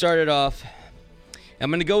I'm going to start it off. I'm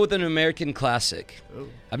going to go with an American classic. Ooh.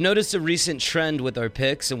 I've noticed a recent trend with our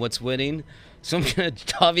picks and what's winning, so I'm going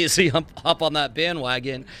to obviously hop on that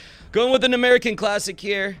bandwagon. Going with an American classic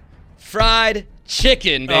here, fried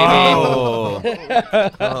chicken, baby. Oh.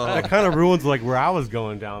 That kind of ruins like where I was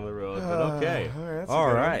going down the road. But okay. All right. That's All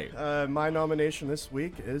a good right. one. My nomination this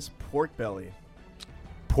week is pork belly.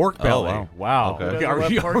 Pork belly. wow. Wow. Okay. Who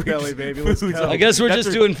doesn't love pork belly, baby? Let's go. I guess we're That's just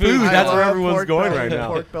a- doing food. That's I where love everyone's pork going belly. right now.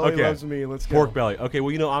 Pork belly Okay. loves me. Let's go. Pork belly. Okay,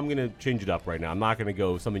 well, I'm going to change it up right now. I'm not going to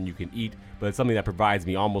go something you can eat, but it's something that provides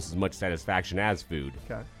me almost as much satisfaction as food.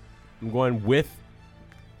 Okay. I'm going with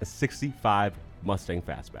a 65 Mustang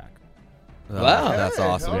Fastback. Wow. That's Hey,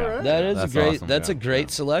 awesome. all right. That is That's a great. awesome. That's a Yeah. great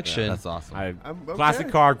Yeah. selection. That's awesome. Classic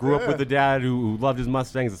okay. car. Grew up with Yeah. a dad who loved his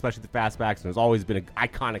Mustangs, especially the Fastbacks, and it's always been an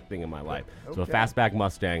iconic thing in my life. So a Okay. Fastback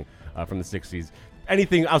Mustang from the 60s.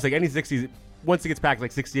 Anything, I was like, any 60s, once it gets past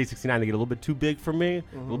like 68, 69, they get a little bit too big for me,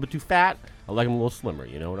 a little bit too fat. I like them a little slimmer,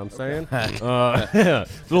 you know what I'm saying? A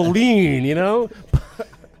little lean, you know?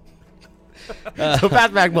 So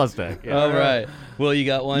Fastback Mustang. Yeah. All right. Will, you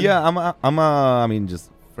got one? Yeah, I mean, just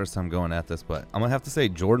first time going at this, but I'm gonna have to say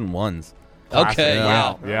Jordan 1s. Okay. Classic.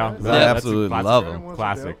 Wow. Yeah. I That's a absolutely classic. love Jordan them. ones are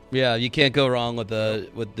Classic. Yeah, you can't go wrong with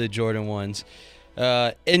the Jordan ones.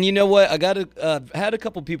 And you know what? I got had a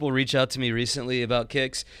couple people reach out to me recently about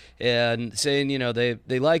kicks and saying,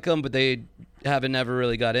 they like them, but they haven't never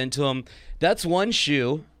really got into them. That's one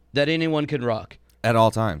shoe that anyone can rock. at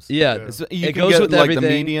all times. Yeah, You it can goes get with like everything. the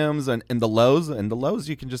mediums and the lows,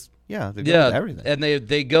 you can just they go with everything. and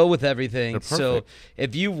they go with everything. They're So perfect.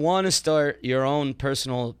 if you want to start your own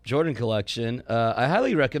personal Jordan collection, I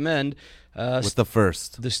highly recommend with the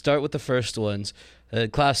first. to start with the first ones.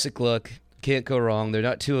 Classic look, can't go wrong. They're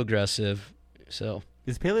not too aggressive. So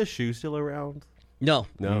Is Payless Shoe still around? no,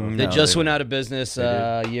 No. they No, just they- went out of business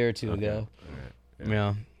a year or two Okay. ago. All right.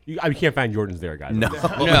 Yeah. You can't find Jordans there, guys. No.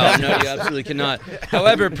 No, you absolutely cannot.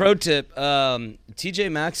 However, pro tip,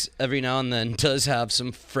 TJ Maxx every now and then does have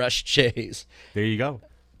some fresh J's. There you go.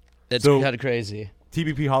 It's So- kind of crazy.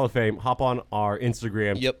 TBP Hall of Fame. Hop on our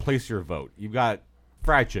Instagram. Yep. Place your vote. You've got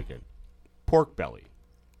fried chicken, pork belly,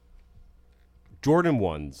 Jordan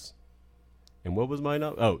 1s, and what was mine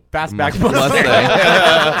up? Oh, Fastback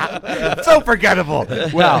Mustang. So forgettable.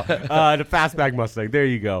 Wow. The Fastback Mustang. There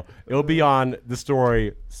you go. It'll be on the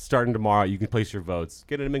story starting tomorrow. You can place your votes.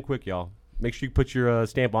 Get them in quick, y'all. Make sure you put your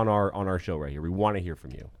stamp on our show right here. We want to hear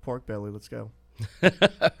from you. Pork belly, let's go. Who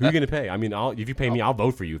are you gonna pay? I mean, if you pay me, I'll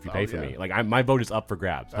vote for you. If you pay for me, like my vote is up for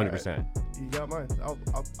grabs, 100%. You got mine.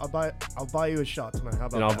 I'll buy you a shot tonight. How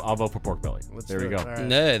about And that? I'll vote for pork belly. Let's There we do go. it. All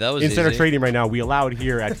right. Hey, that was Instead of easy. trading right now, we allow it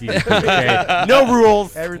here at TV. Okay? No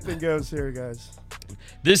rules. Everything goes here, guys.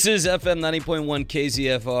 This is FM 90.1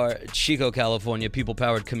 KZFR, Chico, California,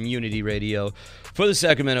 people-powered community radio for the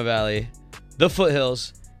Sacramento Valley, the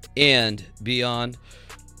foothills, and beyond.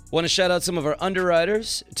 Want to shout out some of our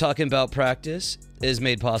underwriters. Talking About Practice is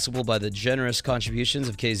made possible by the generous contributions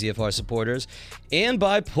of KZFR supporters and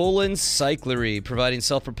by Poland Cyclery, providing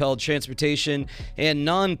self-propelled transportation and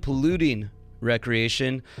non-polluting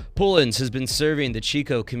recreation. Poland's has been serving the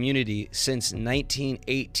Chico community since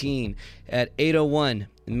 1918 at 801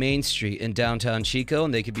 Main Street in downtown Chico,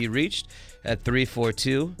 and they can be reached at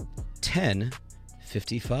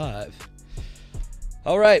 342-1055.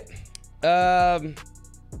 All right.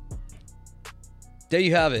 There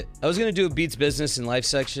you have it. I was going to do a Beats Business and Life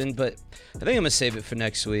section, but I think I'm going to save it for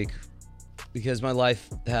next week because my life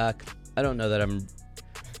hack, I don't know that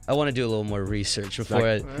I want to do a little more research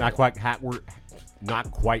before Not quite hack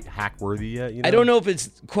worthy yet. You know? I don't know if it's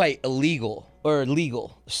quite illegal or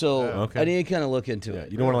legal, so Okay. I need to kind of look into Yeah,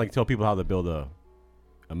 it. you don't want to like tell people how to build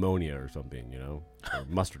ammonia or something, you know, or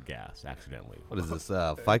mustard gas accidentally. What is this,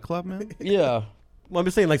 Fight Club, man? Yeah. Well, I'm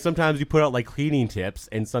just saying, like sometimes you put out like cleaning tips,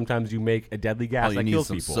 and sometimes you make a deadly gas Oh, you that need kills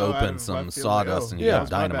some people. soap Oh, and I some feel sawdust, like, and you yeah. got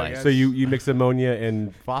dynamite. So you mix ammonia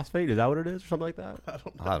and phosphate? Is that what it is, or something like that?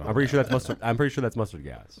 I don't I'm pretty sure that's mustard. I'm pretty sure that's mustard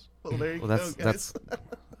gas. Well, there you Well, go, that's guys.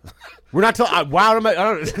 We're not telling. Wow, I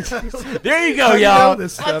don't. There you go, How do you know y'all.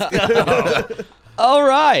 this stuff? All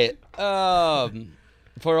right.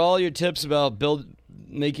 For all your tips about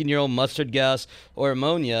making your own mustard gas or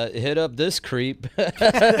ammonia, hit up this creep.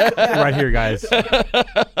 Right here, guys.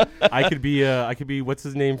 I could be what's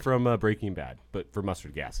his name from Breaking Bad, but for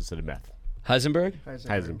mustard gas instead of meth. Heisenberg?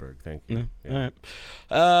 Heisenberg. Thank you. All right.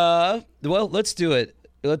 Well, let's do it.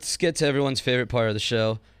 Let's get to everyone's favorite part of the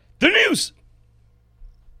show. The news!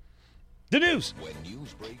 The news! When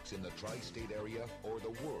news breaks in the tri-state area or the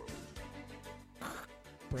world.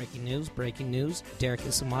 Breaking news. Derek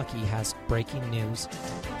Isomaki has breaking news.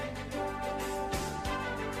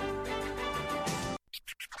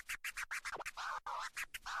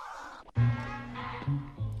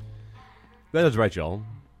 That is right, y'all.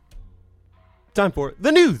 Time for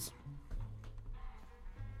the news.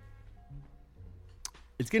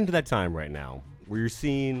 It's getting to that time right now where you're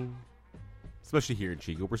seeing, especially here in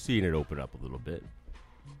Chico, we're seeing it open up a little bit.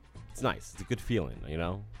 It's nice. It's a good feeling, you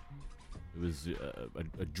know. It was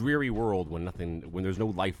a dreary world when there's no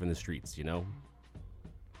life in the streets, you know.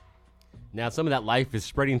 Now some of that life is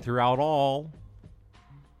spreading throughout all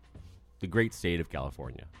the great state of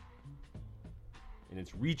California, and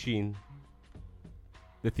it's reaching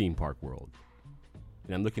the theme park world.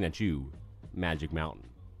 And I'm looking at you, Magic Mountain.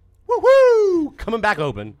 Woo-hoo! Coming back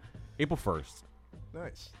open April 1st.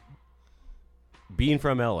 Nice. Being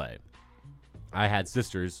from LA, I had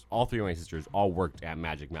sisters, all three of my sisters, all worked at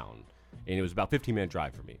Magic Mountain. And it was about a 15-minute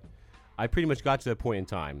drive for me. I pretty much got to the point in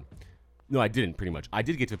time. No, I didn't pretty much. I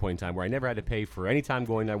did get to the point in time where I never had to pay for any time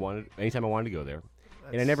anytime I wanted to go there.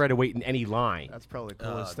 And I never had to wait in any line. That's probably the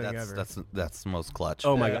coolest thing ever. That's the most clutch.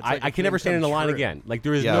 Oh my Yeah, God! it's like I a can never dream stand in a come line true. again. Like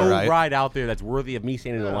there is Yeah, no right. ride out there that's worthy of me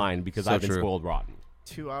standing in a Yeah. line because So I've been true. spoiled rotten.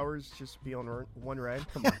 2 hours just be on one ride.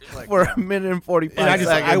 Come on. Like, For a minute and 45 And I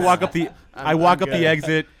seconds. walk up the I'm the good.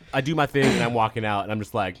 exit. I do my thing and I'm walking out and I'm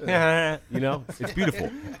just like, you know, it's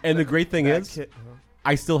beautiful. And the great thing that is, kid- huh?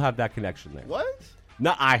 I still have that connection there. What?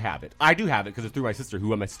 Not I have it. I do have it because it's through my sister,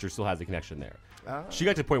 who my sister still has a connection there. She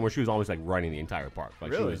got to the point where she was almost like running the entire park.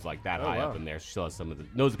 Like she Really? was like that Oh, high wow. up in there. She still has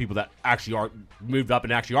knows the people that actually are moved up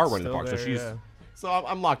and actually are running the Still park. So there, she's yeah. so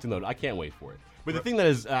I'm locked and loaded. I can't wait for it. But the thing that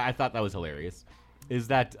is I thought that was hilarious is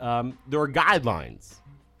that there are guidelines,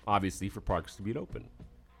 obviously, for parks to be open.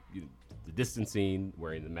 The distancing,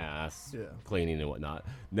 wearing the mask, Yeah. cleaning and whatnot.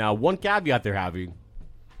 Now, one caveat they're having: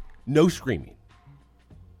 no screaming.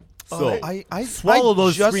 So I swallow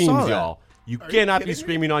those just screams, saw that. y'all. You cannot be kidding me?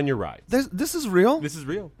 screaming on your rides. This is real. This is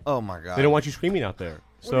real. Oh my god. They don't want you screaming out there.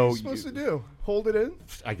 What are you supposed to do? Hold it in?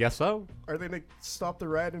 I guess so. Are they gonna stop the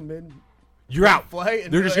ride in mid? You're out. Flight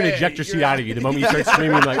and They're be just like, going to "Hey, eject your you're seat out of you the moment you start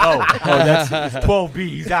screaming like, oh, that's 12B.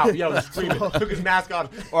 He's out. Yeah, he's screaming. Took his mask off.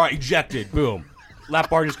 All right, ejected. Boom. Lap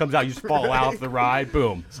bar just comes out. You just fall out of the ride.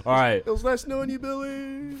 Boom. All right. It was nice knowing you,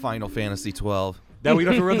 Billy. Final Fantasy 12 Then we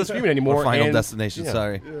don't have to run the screaming anymore. or Final and- Destination. yeah.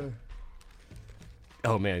 Sorry. Yeah.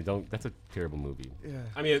 Oh man, don't. That's a terrible movie. Yeah.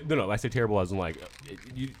 I mean, no. I say terrible as in like,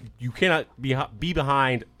 you cannot be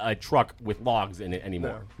behind a truck with logs in it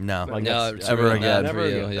anymore. No. Like No, that's- it's Ever really again. bad for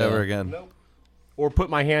you, yeah. Ever again. Or put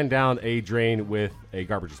my hand down a drain with a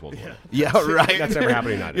garbage disposal. Yeah, right. That's never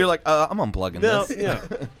happening either. You're like, I'm unplugging No, this. yeah.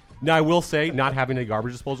 Now I will say, not having a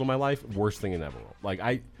garbage disposal in my life, worst thing in the world. Like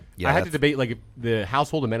I had to that's- debate like if the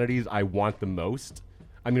household amenities I want the most.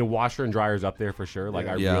 I mean, a washer and dryer is up there for sure. Like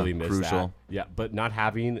I Yeah, really miss crucial. that. Yeah, but not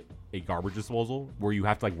having a garbage disposal where you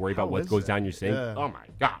have to like worry about How what is goes that? down your sink. Yeah. Oh my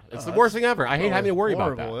god, it's the worst thing ever. I hate having to worry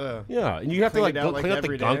about that. horrible, Yeah, and you have to Clean like it out, go like, clean up the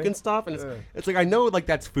every gunk day. and stuff, and Yeah. it's like I know like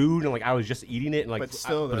that's food and like I was just eating it and like But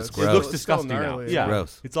still, But it's it gross. looks It's still disgusting now. gnarly. Yeah,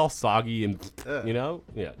 Gross. it's all soggy and Yeah. you know,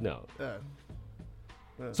 yeah, no. Yeah.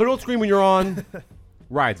 So don't scream when you're on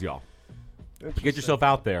rides, y'all. Get Interesting. yourself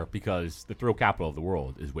out there because the thrill capital of the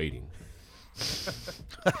world is waiting.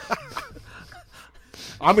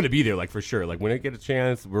 I'm gonna be there, like for sure. Like when I get a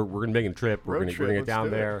chance, we're gonna make a trip. We're Road gonna trip, bring it let's down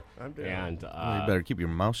do it. there, I'm down. and Well, you better keep your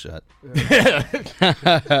mouth shut.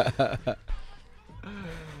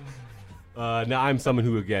 now I'm someone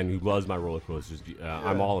who loves my roller coasters.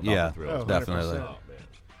 I'm all about Yeah, the thrills. Oh, definitely. 100%. Oh, man.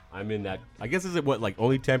 I'm in that. I guess is it what like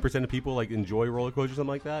only 10% of people like enjoy roller coasters or something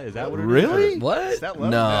like that? Is that what it is? Really? What? Is that No, low?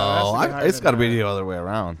 it has to be higher it's than got to be that. the other way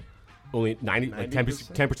around. Only 90, like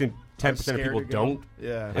 10%, 10% of scared people to go. don't.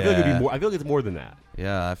 Yeah. I feel like it'd Yeah. be more. I feel like it's more than that.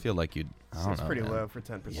 Yeah, I feel like you'd. I don't It's know. pretty man. low for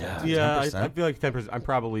 10%. Yeah. Yeah, I 10%? feel like 10%. I'm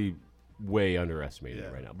probably way underestimating it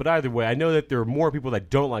Yeah. right now. But either way, I know that there are more people that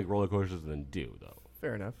don't like roller coasters than do, though.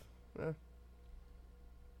 Fair enough. Yeah.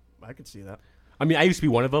 I could see that. I mean, I used to be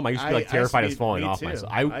one of them. I used to be like I used to terrified be- of falling me off too.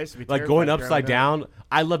 myself. I used to be like going terrified upside growing down.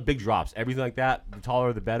 I love big drops, everything like that. The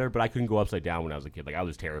taller, the better. But I couldn't go upside down when I was a kid. Like I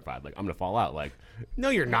was terrified. Like I'm gonna fall out. Like, no,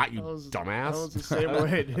 you're not, you I was dumbass. the same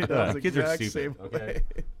way, dude. I was the Kids are exact stupid. same Okay,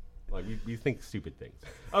 way. like we think stupid things.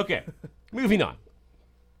 Okay, moving on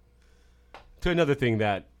to another thing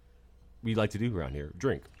that we like to do around here: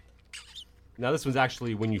 drink. Now, this one's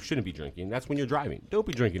actually when you shouldn't be drinking. That's when you're driving. Don't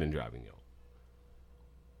be drinking and driving, yo.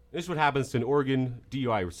 This is what happens to an Oregon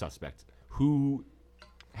DUI suspect who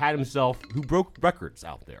broke records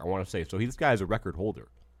out there, I want to say. So this guy is a record holder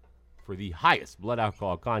for the highest blood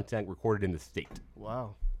alcohol content recorded in the state.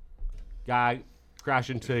 Wow. Guy crashed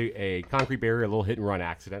into a concrete barrier, a little hit and run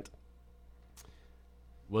accident.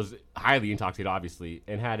 Was highly intoxicated, obviously,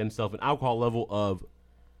 and had himself an alcohol level of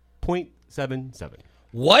 0.77.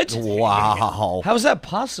 What? Wow. How is that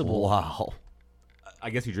possible? Wow. I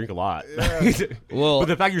guess you drink a lot. Well, but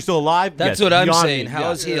the fact you're still alive, that's yes, what I'm beyond saying. me, How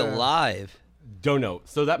yeah. is he alive? Don't know.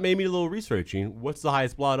 So that made me a little researching. What's the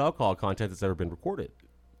highest blood alcohol content that's ever been recorded?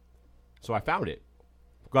 So I found it.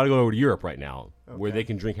 Got to go over to Europe right now, where they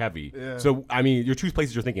can drink heavy. Yeah. So I mean, your two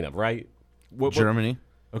places you're thinking of, right? What- Germany.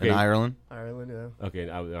 Okay. And Ireland. Ireland, yeah. Okay,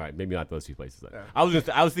 all right, maybe not those two places. Yeah. I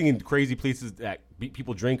was thinking crazy places that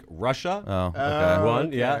people drink. Russia, Oh, okay. Oh, one,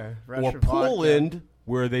 okay. yeah, Russia or vodka. Poland,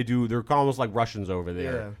 where they're almost like Russians over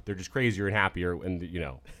there. Yeah. They're just crazier and happier, and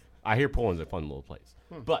I hear Poland's a fun little place.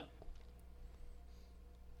 But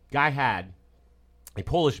a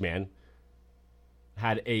Polish man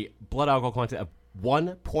had a blood alcohol content of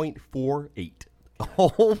 1.48.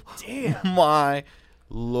 Oh, damn. My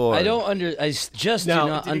Lord. I just Now, do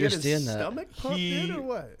not Did he get his understand that. stomach pumped in or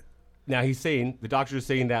what? Now the doctors are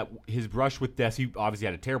saying that his brush with death, he obviously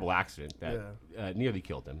had a terrible accident that nearly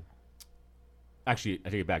killed him. Actually, I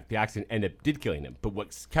take it back. The accident did killing him, but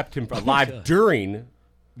what kept him alive during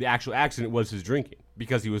the actual accident was his drinking.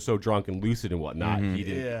 because he was so drunk and lucid and whatnot, he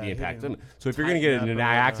didn't Yeah, the he impact. didn't So if you're gonna get in an tighten up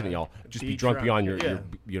or accident, y'all, just be be drunk beyond drunk. your Yeah.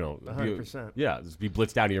 you know, 100%. yeah, just be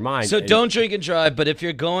blitzed out of your mind. So and- don't drink and drive, but if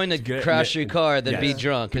you're going to get- crash your car, then be Yes.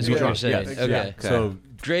 drunk, is Be what you're drunk, saying. yes. Okay. Yeah. So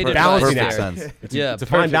Great Per- advice balancing there. perfect sense. It's, Yeah, it's a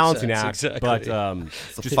fine perfect balancing sense, act, exactly. but a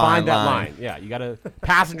just fine find that line. line. Yeah, you got to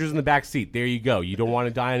passengers in the back seat. There you go. You don't want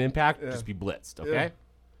to die on impact. Just be blitzed. Okay. Yeah.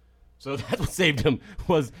 So that's what saved him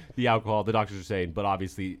was the alcohol. The doctors are saying, but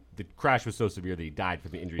obviously the crash was so severe that he died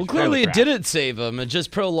from the injuries. Well, from the clearly it crash. didn't save him. It just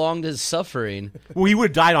prolonged his suffering. Well, he would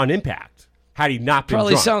have died on impact had he not been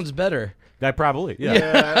Probably drunk. sounds better. That probably,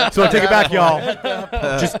 yeah. So take it back, y'all.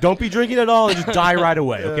 Just don't be drinking at all and just die right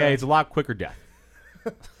away, okay? It's a lot quicker death.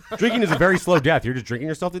 Drinking is a very slow death. You're just drinking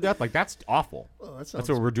yourself to death? Like, that's awful. Oh, that That's sounds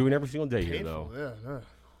what we're doing every single day here, painful. though. Yeah.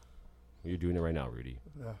 You're doing it right now, Rudy.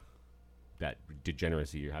 Yeah. That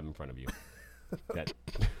degeneracy you have in front of you. That.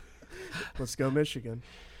 Let's go, Michigan.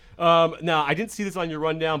 Now, I didn't see this on your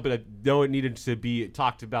rundown, but I know it needed to be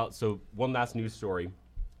talked about. So, one last news story.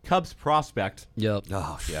 Cubs prospect, Yep.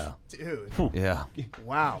 Oh, yeah. Dude. Yeah.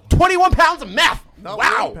 Wow. 21 pounds of meth. Not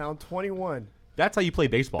Wow. 1 pound, 21. That's how you play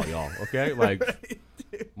baseball, y'all. Okay, like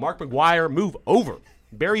Mark McGwire, move over.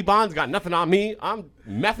 Barry Bonds got nothing on me. I'm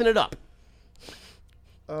mething it up.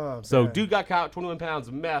 Oh, So, man. dude got caught 21 pounds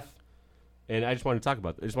of meth, and I just wanted to talk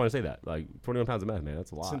about. I just want to say that, like 21 pounds of meth, man,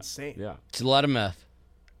 that's a lot. insane. Yeah, It's a lot of meth.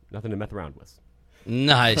 nothing to meth around with.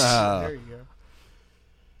 Nice. There you go.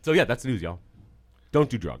 So yeah, that's the news, y'all. Don't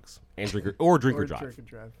do drugs and drink or drive. Drink and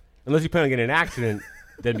drive. Unless you plan on getting in an accident,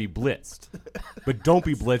 then be blitzed. But don't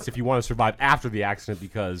be blitzed if you want to survive after the accident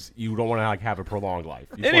because you don't want to like have a prolonged life.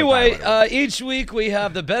 You just wanna die Anyway, right away. each week we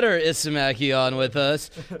have the better Isamaki on with us.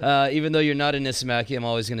 Even though you're not an Isamaki, I'm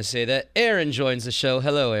always going to say that. Aaron joins the show.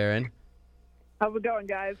 Hello, Aaron. How's it going,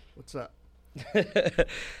 guys? What's up?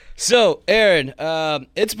 So, Aaron,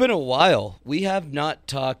 it's been a while. We have not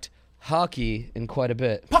talked hockey in quite a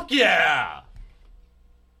bit. Fuck yeah!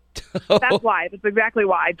 That's why. That's exactly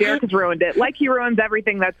why. Derek has ruined it. Like he ruins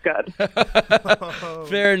everything that's good.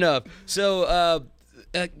 Fair enough. So,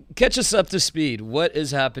 catch us up to speed. What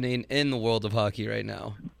is happening in the world of hockey right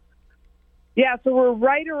now? Yeah, so we're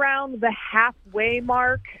right around the halfway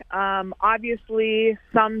mark. Obviously,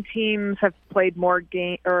 some teams have played more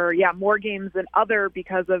games than other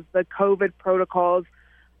because of the COVID protocols,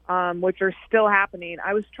 which are still happening.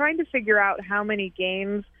 I was trying to figure out how many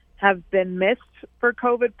games have been missed for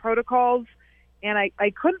COVID protocols, and I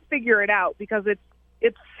couldn't figure it out because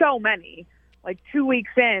it's so many. Like 2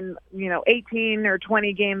 weeks in, 18 or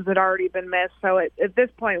 20 games had already been missed. So at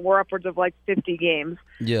this point, we're upwards of like 50 games.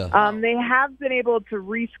 Yeah. They have been able to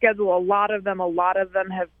reschedule a lot of them. A lot of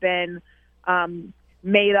them have been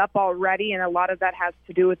made up already, and a lot of that has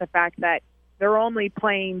to do with the fact that they're only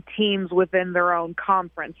playing teams within their own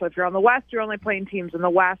conference. So if you're on the West, you're only playing teams in the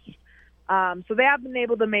West. So they have been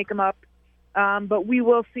able to make them up. But we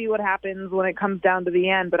will see what happens when it comes down to the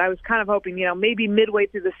end. But I was kind of hoping, maybe midway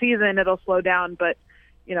through the season it'll slow down, but,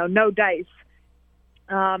 no dice.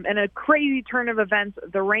 And a crazy turn of events,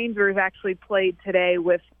 the Rangers actually played today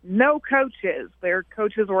with no coaches. Their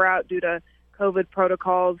coaches were out due to COVID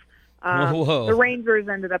protocols. Whoa. The Rangers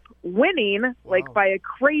ended up winning, by a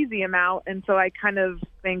crazy amount, and so I kind of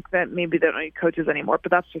think that maybe they don't need coaches anymore, but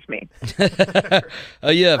that's just me.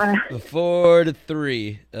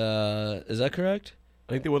 4-3. Is that correct?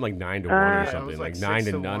 I think they won like 9-1 or it something, was like like 9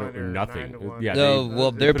 to 6-1 none or or nothing. 9-1. Yeah, No,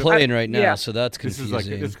 well, they're put it- playing right now, Yeah. so that's This confusing. is like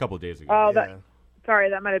this is a couple of days ago. Oh, Yeah. Sorry,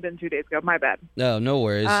 that might have been 2 days ago. My bad. No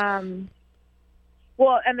worries.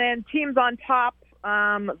 Well, and then teams on top,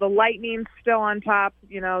 the Lightning's still on top.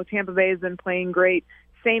 Tampa Bay's been playing great.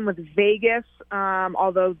 Same with Vegas,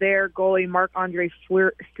 although their goalie, Marc-Andre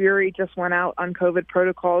Fleury, just went out on COVID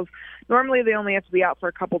protocols. Normally they only have to be out for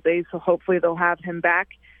a couple days, so hopefully they'll have him back.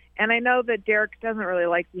 And I know that Derek doesn't really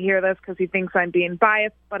like to hear this because he thinks I'm being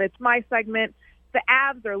biased, but it's my segment. The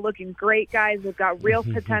Avs are looking great, guys. They've got real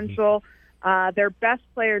potential. Their best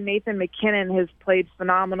player, Nathan McKinnon, has played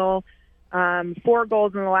phenomenal. 4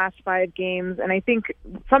 goals in the last 5 games. And I think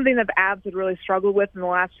something that the Avs had really struggled with in the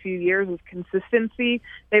last few years is consistency.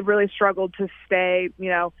 They've really struggled to stay,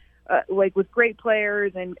 with great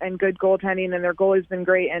players and good goaltending, and their goalie's been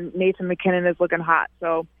great, and Nathan McKinnon is looking hot.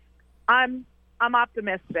 So I'm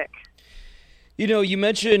optimistic. You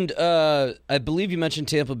mentioned, I believe you mentioned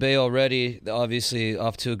Tampa Bay already, obviously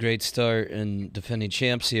off to a great start and defending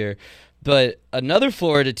champs here. But another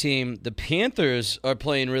Florida team, the Panthers, are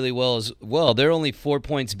playing really well as well. They're only 4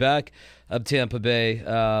 points back of Tampa Bay.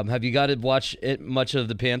 Have you got to watch much of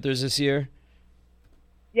the Panthers this year?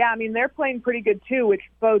 Yeah, I mean, they're playing pretty good too, which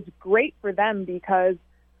bodes great for them because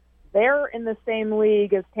they're in the same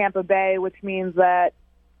league as Tampa Bay, which means that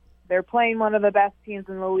they're playing one of the best teams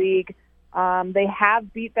in the league. They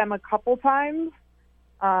have beat them a couple times.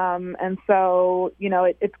 And so,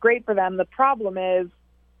 it's great for them. The problem is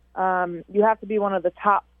you have to be one of the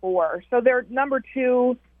top 4. So they're number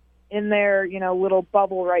 2 in their, little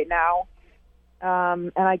bubble right now.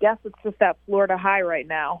 And I guess it's just that Florida high right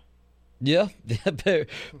now. Yeah,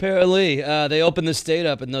 apparently. They opened the state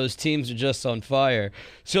up, and those teams are just on fire.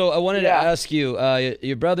 So I wanted to ask you,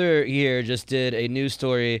 your brother here just did a news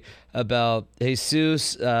story about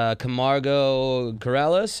Jesus Camargo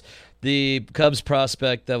Corrales, the Cubs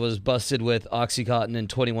prospect that was busted with OxyContin and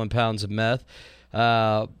 21 pounds of meth.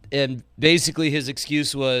 And basically his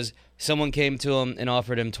excuse was someone came to him and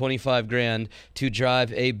offered him $25,000 to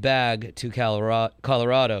drive a bag to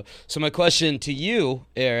Colorado. So my question to you,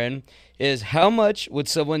 Aaron, is how much would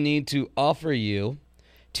someone need to offer you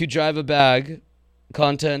to drive a bag,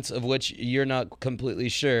 contents of which you're not completely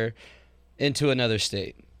sure, into another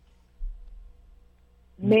state?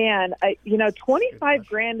 Man,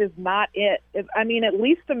 $25,000 is not it. At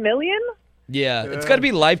least $1 million. Yeah, it's got to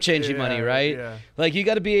be life-changing money, right? Yeah. Like, you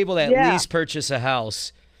got to be able to at least purchase a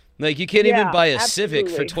house. Like, you can't even buy a Civic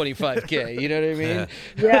for $25,000. You know what I mean?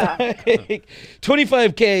 Yeah.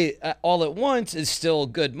 $25,000 all at once is still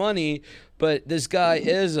good money, but this guy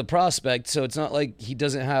is a prospect, so it's not like he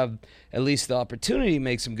doesn't have at least the opportunity to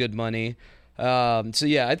make some good money. So,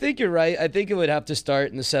 yeah, I think you're right. I think it would have to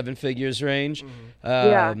start in the 7 figures range.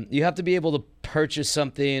 You have to be able to purchase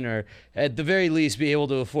something, or at the very least be able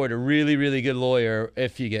to afford a really, really good lawyer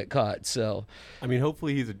if you get caught. So, I mean,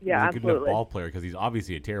 hopefully he's a good enough ball player, because he's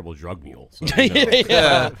obviously a terrible drug mule. So, you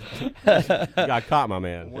got caught, my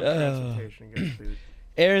man. More transportation gets food.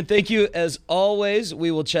 Aaron, thank you as always.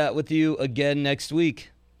 We will chat with you again next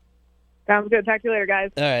week. Sounds good. Talk to you later,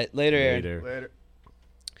 guys. All right. Later, Aaron. Later.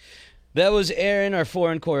 That was Erin, our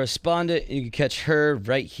foreign correspondent. You can catch her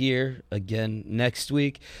right here again next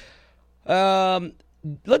week.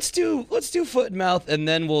 Let's do foot and mouth, and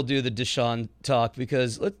then we'll do the Deshaun talk,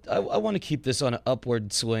 because I want to keep this on an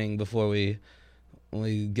upward swing before we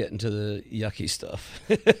get into the yucky stuff.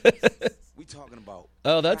 We talking about.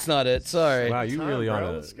 Oh, that's not it. Sorry. Wow, you really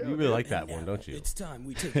like that one, don't you? It's time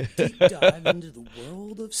we take a deep dive into the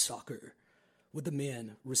world of soccer with the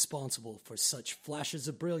man responsible for such flashes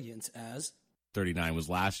of brilliance as 39 was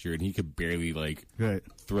last year, and he could barely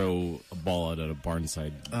throw a ball out at a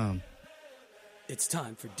Barnside. It's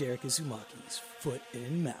time for Derek Izumaki's Foot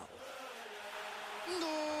in Mouth.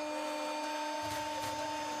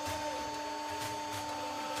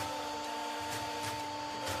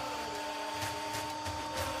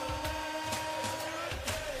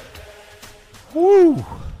 Woo!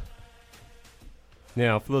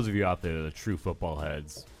 Now, for those of you out there, the true football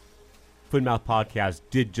heads, Foot and Mouth Podcast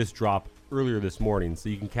did just drop earlier this morning, so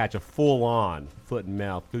you can catch a full-on Foot and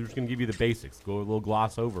Mouth, because we're just going to give you the basics. Go a little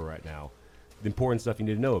gloss over right now. The important stuff you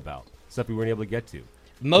need to know about. Stuff we weren't able to get to.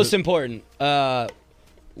 Most important,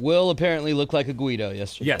 Will apparently looked like a Guido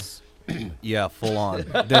yesterday. Yes. Yeah, full on.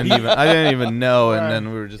 I didn't even know, and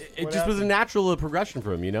then we were just. It just was a natural progression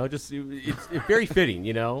for him, Just it's very fitting,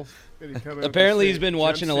 Apparently, he's been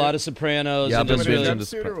watching a lot of Sopranos. Yeah, and just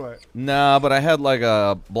really. Nah, but I had like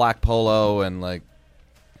a black polo and like.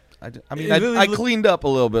 I cleaned up a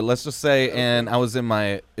little bit, let's just say, and I was in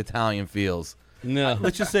my Italian feels. No.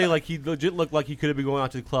 Let's just say, he legit looked like he could have been going out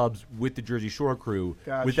to the clubs with the Jersey Shore crew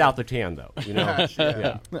without the tan, though.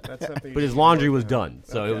 Gotcha. Yeah. That's something. But his laundry was done,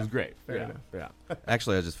 so it was great. Fair enough.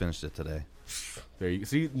 Actually, I just finished it today. There you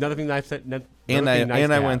see another thing that I said.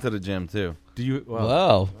 I went to the gym too. Do you?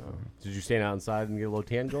 Wow. Did you stand outside and get a little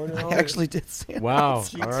tan going? I actually did stand. Wow.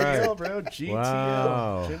 GTL, all right. bro. GTL.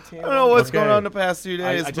 Wow. GTL. I don't know what's going on the past 2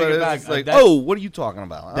 days, I but take it it's back. like, That- what are you talking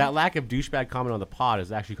about? That lack of douchebag comment on the pod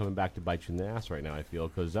is actually coming back to bite you in the ass right now, I feel,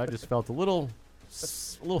 because I just felt a little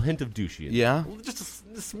hint of douchey. Yeah? Just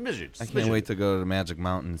a smidget. I can't wait to go to the Magic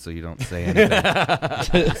Mountain so you don't say anything.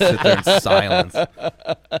 Sit there in silence.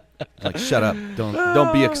 Like, shut up.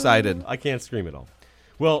 Don't be excited. I can't scream at all.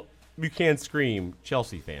 Well, you can scream,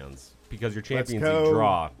 Chelsea fans, because your champions Let's go.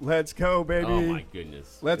 draw. Let's go, baby. Oh, my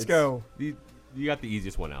goodness. Let's go. You got the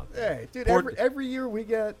easiest one out. Hey, dude, Port- every year we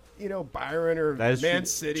get, Byron or That is Man true.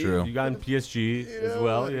 City. True. You got in PSG as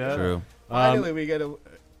well, yeah. True. Finally, we get a.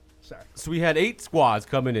 Sorry. So we had 8 squads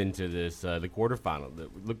coming into this the quarterfinal.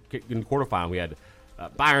 In the quarterfinal, we had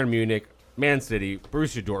Bayern Munich, Man City,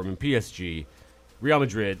 Borussia Dortmund, PSG, Real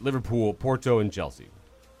Madrid, Liverpool, Porto, and Chelsea.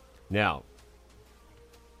 Now,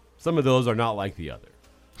 some of those are not like the other.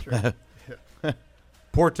 Sure.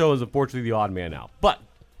 Porto is unfortunately the odd man out, but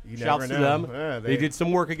You shouts never to know. them. Yeah, they did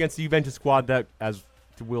some work against the Juventus squad that, as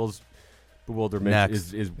to Will's bewilderment,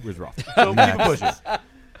 Next. is rough. So keep it pushing.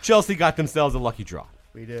 Chelsea got themselves a lucky draw.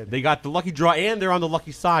 We did. They got the lucky draw, and they're on the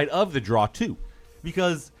lucky side of the draw, too.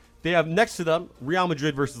 Because they have next to them Real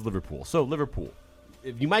Madrid versus Liverpool. So, Liverpool,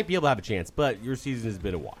 you might be able to have a chance, but your season has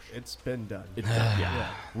been a wash. It's been done. It's done, yeah.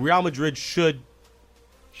 Real Madrid should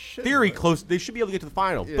close. They should be able to get to the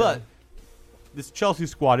final. Yeah. But this Chelsea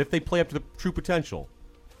squad, if they play up to the true potential,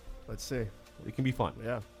 let's see. It can be fun.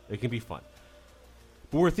 Yeah. It can be fun.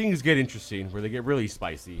 But where things get interesting, where they get really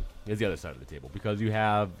spicy, is the other side of the table. Because you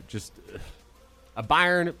have just a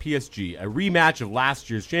Bayern PSG, a rematch of last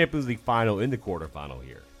year's Champions League final in the quarterfinal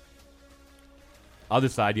here. Other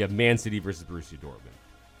side, you have Man City versus Borussia Dortmund.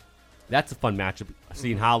 That's a fun matchup.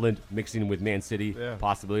 Seeing Haaland mixing with Man City,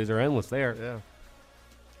 possibilities are endless there. Yeah.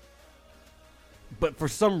 But for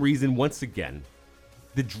some reason, once again,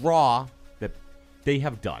 the draw that they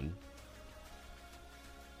have done,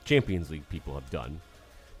 Champions League people have done,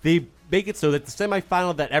 they make it so that the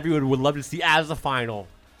semifinal that everyone would love to see as a final,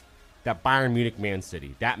 that Bayern Munich Man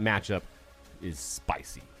City, that matchup is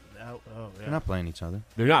spicy. They're not playing each other.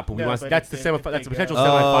 They're not, but No, that's the but that's a potential Oh,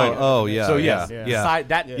 semifinal. oh, yeah, So yeah, yes, yeah. Side,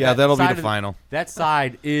 That'll be side the of final. That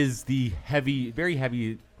side is the very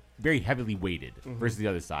heavily weighted versus the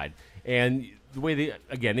other side, and the way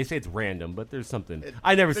they say it's random, but there's something. There's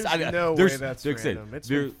no way that's like I said, random. It's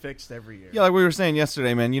been fixed every year. Yeah, like we were saying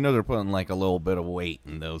yesterday, man. You know they're putting like a little bit of weight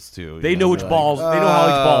in those two. They know which balls. They know how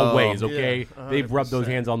each ball weighs. Okay, Yeah, they've rubbed those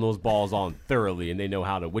 100%. hands on those balls on thoroughly, and they know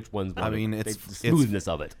how to which ones. I mean, it's the smoothness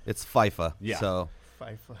of it. It's FIFA. Yeah. So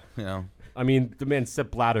FIFA. you know, I mean, the man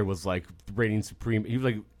Sepp Blatter was like reigning supreme. He was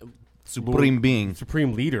like supreme being,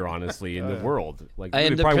 supreme leader, honestly, in the world. Like I am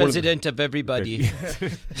really the probably one of president of everybody.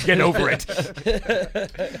 Get over it.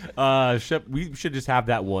 Shep, we should just have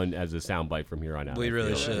that one as a soundbite from here on out. We I really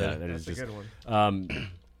feel. should. Yeah, That's is a just, good one.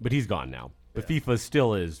 But he's gone now. But FIFA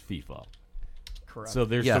still is FIFA. Correct. So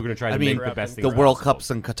they're yeah. still going to try to I mean, make the best thing the World possible.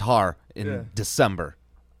 Cup's in Qatar in December.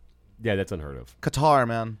 Yeah, that's unheard of. Qatar,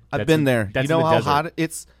 man. I've That's been in- there. that's You in know the how desert. hot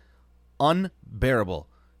it's unbearable.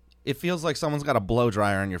 It feels like someone's got a blow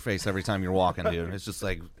dryer on your face every time you're walking, dude. It's just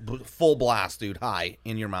like full blast, dude, high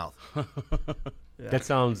in your mouth. Yeah, That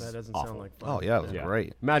sounds That doesn't awful. sound like fun. Oh yeah, it was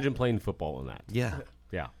great. Imagine playing football in that. Yeah.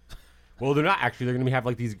 Yeah. Well, they're not actually. They're going to have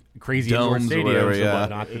like these crazy indoor Domes or stadiums whatever, and yeah.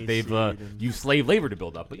 whatnot that they've used slave labor to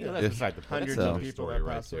build up. But you know, that's beside the point. That's Hundreds of another people story that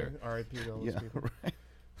right passed away. there. R.I.P. to all those Yeah. people. Right.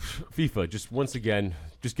 FIFA, just once again,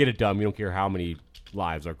 just get it done. We don't care how many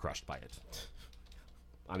lives are crushed by it.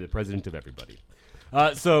 I'm the president of everybody.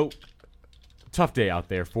 So, tough day out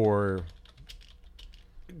there for...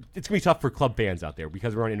 It's going to be tough for club fans out there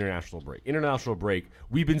because we're on international break. International break,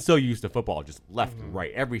 we've been so used to football just left and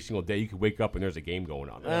right. Every single day you could wake up and there's a game going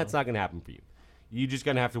on. That's not going to happen for you. You're just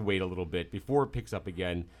going to have to wait a little bit before it picks up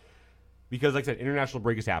again because, like I said, international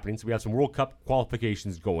break is happening. So we have some World Cup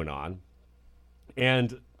qualifications going on.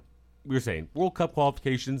 And we were saying, World Cup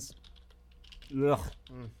qualifications, ugh,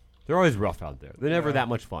 they're always rough out there. They're never that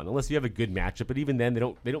much fun unless you have a good matchup. But even then, they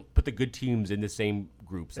don't put the good teams in the same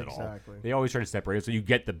groups at all. Exactly. They always try to separate it so you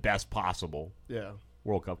get the best possible Yeah.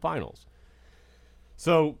 World Cup finals.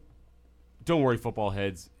 So don't worry, football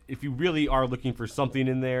heads. If you really are looking for something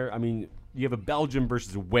in there, I mean, you have a Belgium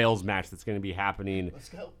versus Wales match that's going to be happening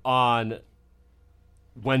on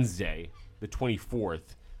Wednesday, the 24th.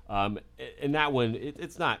 And that one,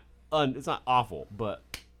 it's not awful, but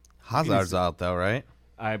Hazard's out though, right?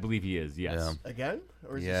 I believe he is. Yes. Yeah. Again?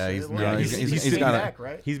 Or is Yeah, this he's it? no, he's sitting got a- back,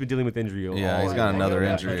 right? He's been dealing with injury. Yeah, he's got another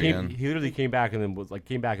injury He again. literally came back and then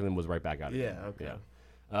was right back out. Yeah, okay.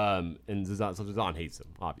 Yeah. And Zidane hates him,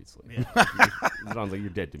 obviously. Zidane's like, you're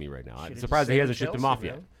dead to me right now. I'm surprised he hasn't shipped him off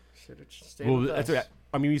yet. Well, that's what,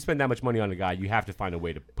 I mean, you spend that much money on a guy, you have to find a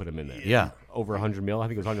way to put him in there. Yeah. Over 100 mil. I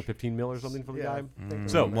think it was 115 mil or something for the Yeah, guy. I think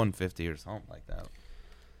So 150 or something like that.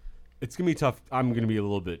 it's gonna be tough. I'm gonna be a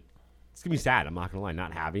little bit. It's gonna be sad. I'm not gonna lie,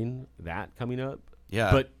 not having that coming up.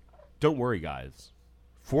 Yeah. But don't worry, guys.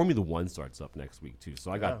 Formula One starts up next week too,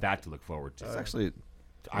 so I got that to look forward to. It's actually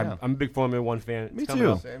I'm a big Formula One fan. It's Me coming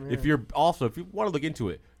too. up. Same If here. you want to look into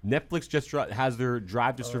it, Netflix just has their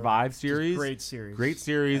Drive to Survive series. great series. Great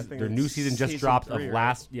series. I think Their new it's season just season dropped 3, of right?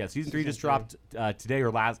 last. Yeah, season 3 just dropped today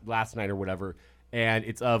or last night or whatever, and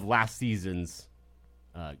it's of last season's.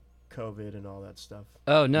 COVID and all that stuff.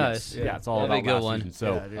 Oh, nice. Yeah, it's all That'd be about a good last one. season.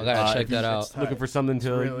 So Yeah, dude. I gotta check if you- that out. it's Looking for something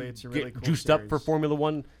to It's a really get cool juiced up for series. Formula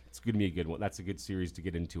One, it's going to be a good one. That's a good series to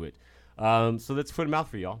get into it. So that's foot and mouth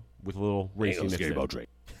for y'all with a little racing mix in.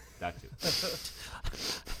 That too.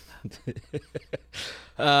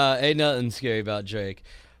 Ain't nothing scary about Drake.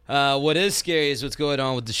 What is scary is what's going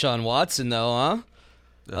on with Deshaun Watson, though, huh?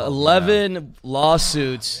 11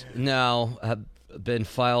 lawsuits now been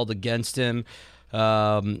filed against him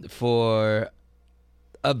for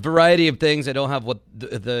a variety of things. I don't have what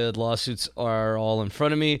the lawsuits are all in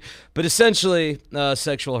front of me, but essentially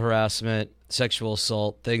sexual harassment, sexual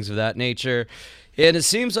assault, things of that nature. And it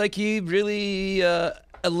seems like he really,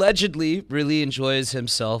 allegedly, really enjoys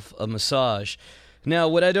himself a massage. Now,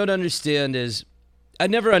 what I don't understand is, I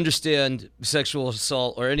never understand sexual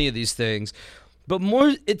assault or any of these things, but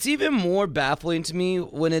it's even more baffling to me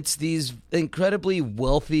when it's these incredibly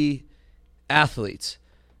wealthy athletes.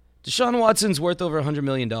 Deshaun Watson's worth over $100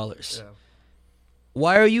 million. Yeah.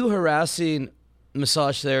 Why are you harassing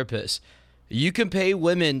massage therapists? You can pay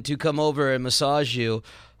women to come over and massage you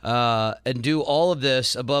and do all of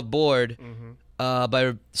this above board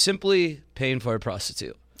by simply paying for a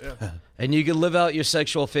prostitute. Yeah. And you can live out your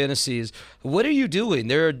sexual fantasies. What are you doing?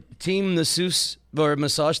 They're a team masseuse or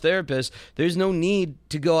massage therapists. There's no need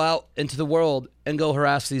to go out into the world and go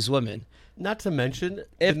harass these women. Not to mention,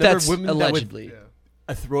 if the number that's of women allegedly. that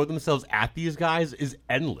would throw themselves at these guys is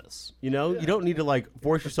endless. You know, you don't need to like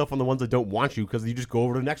force yourself on the ones that don't want you, because you just go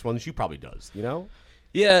over to the next one that she probably does. You know.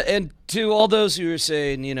 Yeah, and to all those who are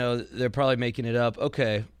saying, you know, they're probably making it up.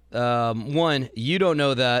 Okay, one, you don't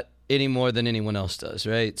know that any more than anyone else does,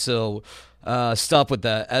 right? So stop with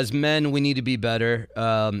that. As men, we need to be better.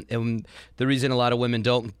 And the reason a lot of women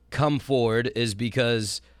don't come forward is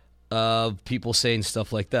because of people saying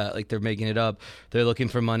stuff like that. Like, they're making it up. They're looking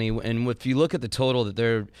for money. And if you look at the total that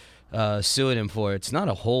they're suing him for, it's not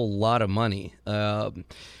a whole lot of money. And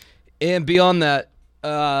beyond that,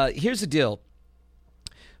 here's the deal.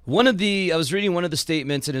 I was reading one of the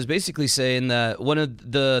statements, and it was basically saying that one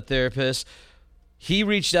of the therapists, he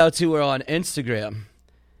reached out to her on Instagram.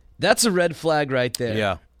 That's a red flag right there.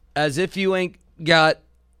 Yeah. As if you ain't got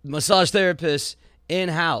massage therapists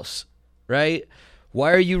in-house, right?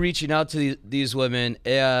 Why are you reaching out to these women?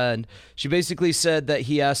 And she basically said that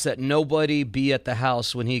he asked that nobody be at the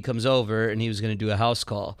house when he comes over, and he was going to do a house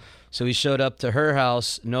call. So he showed up to her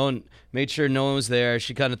house, made sure no one was there.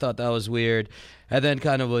 She kind of thought that was weird, and then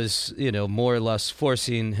kind of was, you know, more or less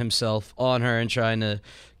forcing himself on her and trying to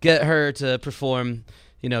get her to perform,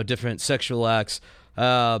 you know, different sexual acts.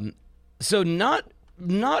 So not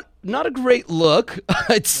a great look,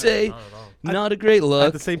 I'd say. Not at all. Not a great look.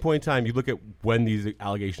 At the same point in time, you look at when these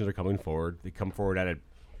allegations are coming forward. They come forward at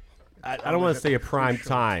I don't want to say a prime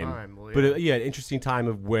time, but an interesting time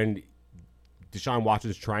of when Deshaun Watson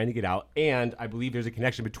is trying to get out, and I believe there's a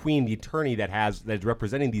connection between the attorney that's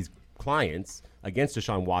representing these clients against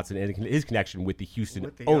Deshaun Watson and his connection with the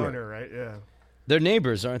Houston owner, right? Yeah, they're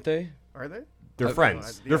neighbors, aren't they? Are they? They're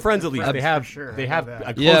friends. They're friends at least. Friends, they have. sure. They have. A close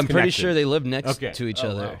I'm pretty connection. sure they live next to each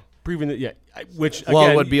other. Wow. Proving that, which well,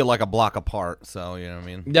 again, it would be like a block apart. So you know what I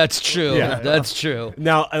mean. That's true. Yeah. That's true.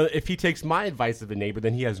 Now, if he takes my advice of a neighbor,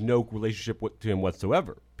 then he has no relationship to him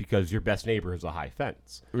whatsoever, because your best neighbor is a high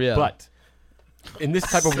fence. Yeah. But in this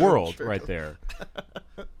type of world, right there,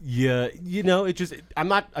 you know, it just. I'm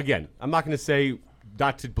not going to say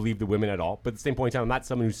not to believe the women at all, but at the same point in time, I'm not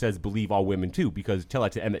someone who says believe all women too, because tell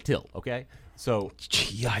that to Emmett Till, okay? So,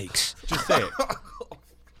 yikes. Just say it.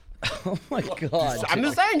 Oh my God. I'm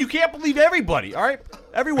just saying, you can't believe everybody, all right?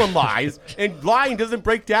 Everyone lies, and lying doesn't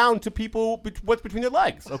break down to people what's between their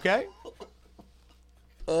legs, okay?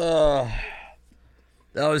 That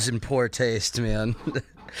was in poor taste, man.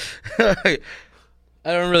 I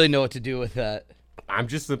don't really know what to do with that. I'm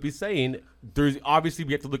just simply saying, there's obviously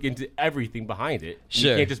we have to look into everything behind it.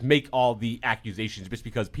 Sure. You can't just make all the accusations just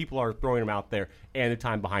because people are throwing them out there and the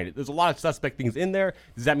time behind it. There's a lot of suspect things in there.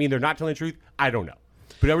 Does that mean they're not telling the truth? I don't know.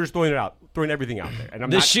 But we're just throwing everything out there. And I'm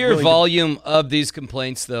the not sheer volume of these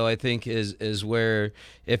complaints, though, I think is where,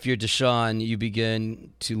 if you're Deshaun, you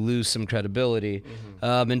begin to lose some credibility.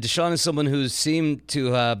 And Deshaun is someone who seemed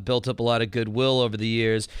to have built up a lot of goodwill over the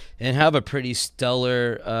years and have a pretty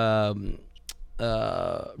stellar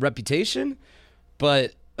reputation.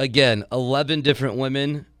 But again, 11 different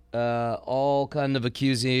women, all kind of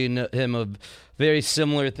accusing him of very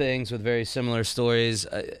similar things with very similar stories.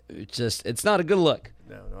 It's not a good look.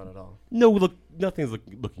 No, not at all. No, nothing's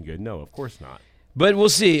looking good. No, of course not. But we'll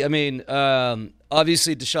see. I mean,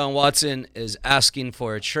 obviously Deshaun Watson is asking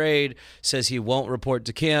for a trade, says he won't report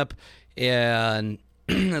to camp, and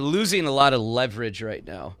losing a lot of leverage right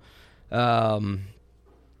now. And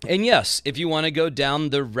yes, if you want to go down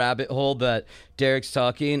the rabbit hole that Derek's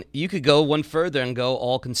talking, you could go one further and go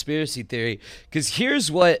all conspiracy theory. Because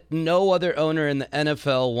here's what no other owner in the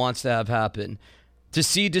NFL wants to have happen: to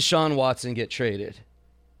see Deshaun Watson get traded.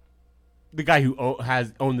 The guy who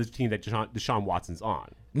has owned this team that Deshaun Watson's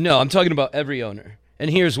on. No, I'm talking about every owner. And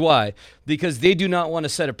here's why. Because they do not want to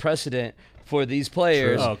set a precedent for these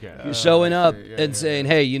players. Okay. Showing up yeah, and saying,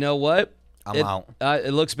 hey, you know what? I'm out.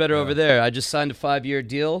 It looks better over there. I just signed a 5-year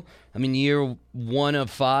deal. I mean, year 1 of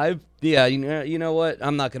 5. Yeah, you know what?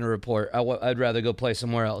 I'm not going to report. I'd rather go play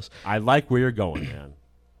somewhere else. I like where you're going, man.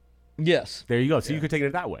 Yes. There you go. So you could take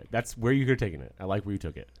it that way. That's where you could have taken it. I like where you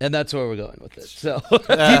took it. And that's where we're going with it. So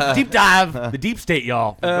deep dive. The deep state,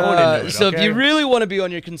 y'all. We're going into it, so okay? if you really want to be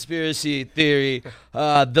on your conspiracy theory,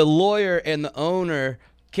 the lawyer and the owner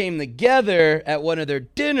came together at one of their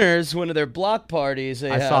dinners, one of their block parties.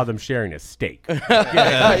 I saw them sharing a steak. You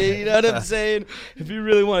know what I'm saying? If you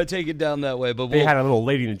really want to take it down that way. But They had a little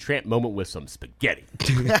Lady and the Tramp moment with some spaghetti.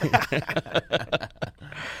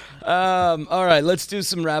 All right, let's do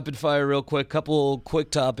some rapid fire real quick. Couple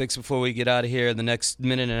quick topics before we get out of here in the next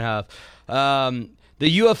minute and a half.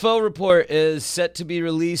 The UFO report is set to be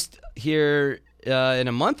released here in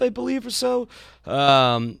a month, I believe, or so,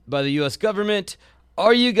 by the U.S. government.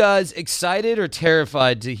 Are you guys excited or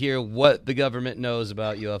terrified to hear what the government knows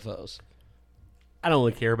about UFOs? I don't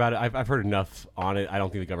really care about it. I've heard enough on it. I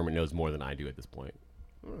don't think the government knows more than I do at this point.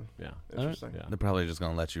 Yeah. Interesting. Yeah. They're probably just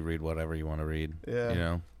gonna let you read whatever you want to read. Yeah. You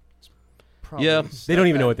know. Probably Yeah. They don't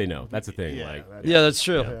even know what they know. That's the thing. Yeah, Like, that- Yeah, that's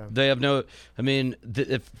true. Yeah. They have no. I mean,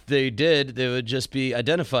 if they did, they would just be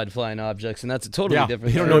identified flying objects, and that's a totally yeah,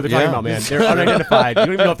 different. they don't know what they're talking about, man. They're unidentified. You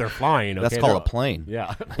don't even know if they're flying. Okay? That's called They're- a plane.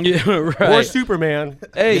 Yeah. Yeah, right. Or Superman.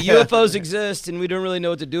 Hey, UFOs exist, and we don't really know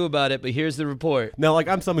what to do about it. But here's the report. No, like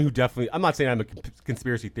I'm someone who definitely. I'm not saying I'm a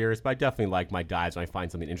conspiracy theorist, but I definitely like my dives when I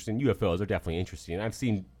find something interesting. UFOs are definitely interesting. I've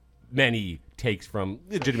seen many takes from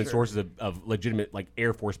legitimate sources of legitimate like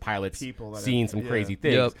Air Force pilots People that seeing have- some yeah. crazy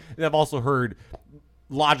things. Yep. And I've also heard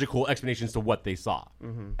logical explanations to what they saw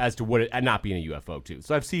as to what it not being a UFO too.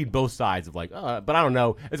 So I've seen both sides of like, but I don't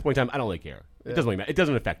know. At this point in time, I don't really care. It doesn't really matter. It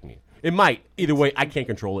doesn't affect me. It might either way. I can't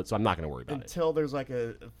control it, so I'm not going to worry about it. Until there's like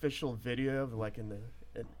a official video of like an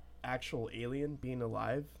actual alien being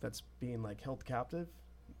alive that's being like held captive,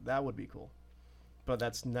 that would be cool. But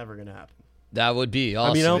that's never gonna happen. That would be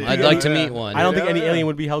awesome. I mean, I'd like to meet one. I don't think any Yeah. alien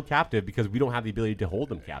would be held captive because we don't have the ability to hold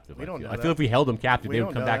them captive. We don't know I feel that. if we held them captive, We they don't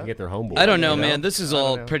would come know back that. and get their homeboy. I don't know, you man. This is I don't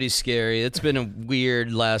all know. pretty scary. It's been a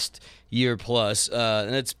weird last year plus,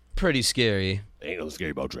 and it's pretty scary. Ain't no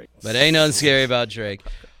scary about Drake. But ain't nothing scary about Drake.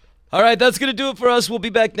 All right, that's going to do it for us. We'll be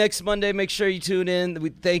back next Monday. Make sure you tune in. We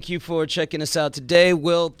thank you for checking us out today.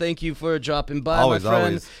 Will, thank you for dropping by, Always, my friend.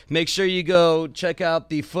 always. Make sure you go check out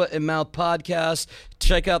the Foot and Mouth podcast.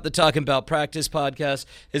 Check out the Talking About Practice podcast.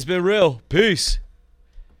 It's been real. Peace.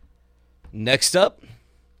 Next up.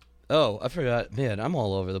 Oh, I forgot. Man, I'm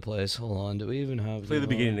all over the place. Hold on. Do we even have... Play the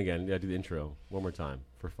beginning again. Yeah, do the intro one more time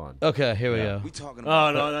for fun. Okay, here we go. We talking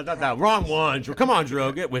about Oh, no, not that. Wrong one. Come on,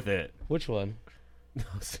 Drew. Get with it. Which one?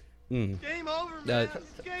 Game over, man.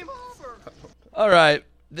 Game over. All right.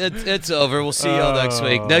 It's over. We'll see y'all next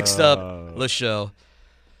week. Next up, the show.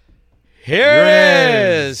 Here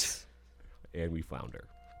it is. And we flounder.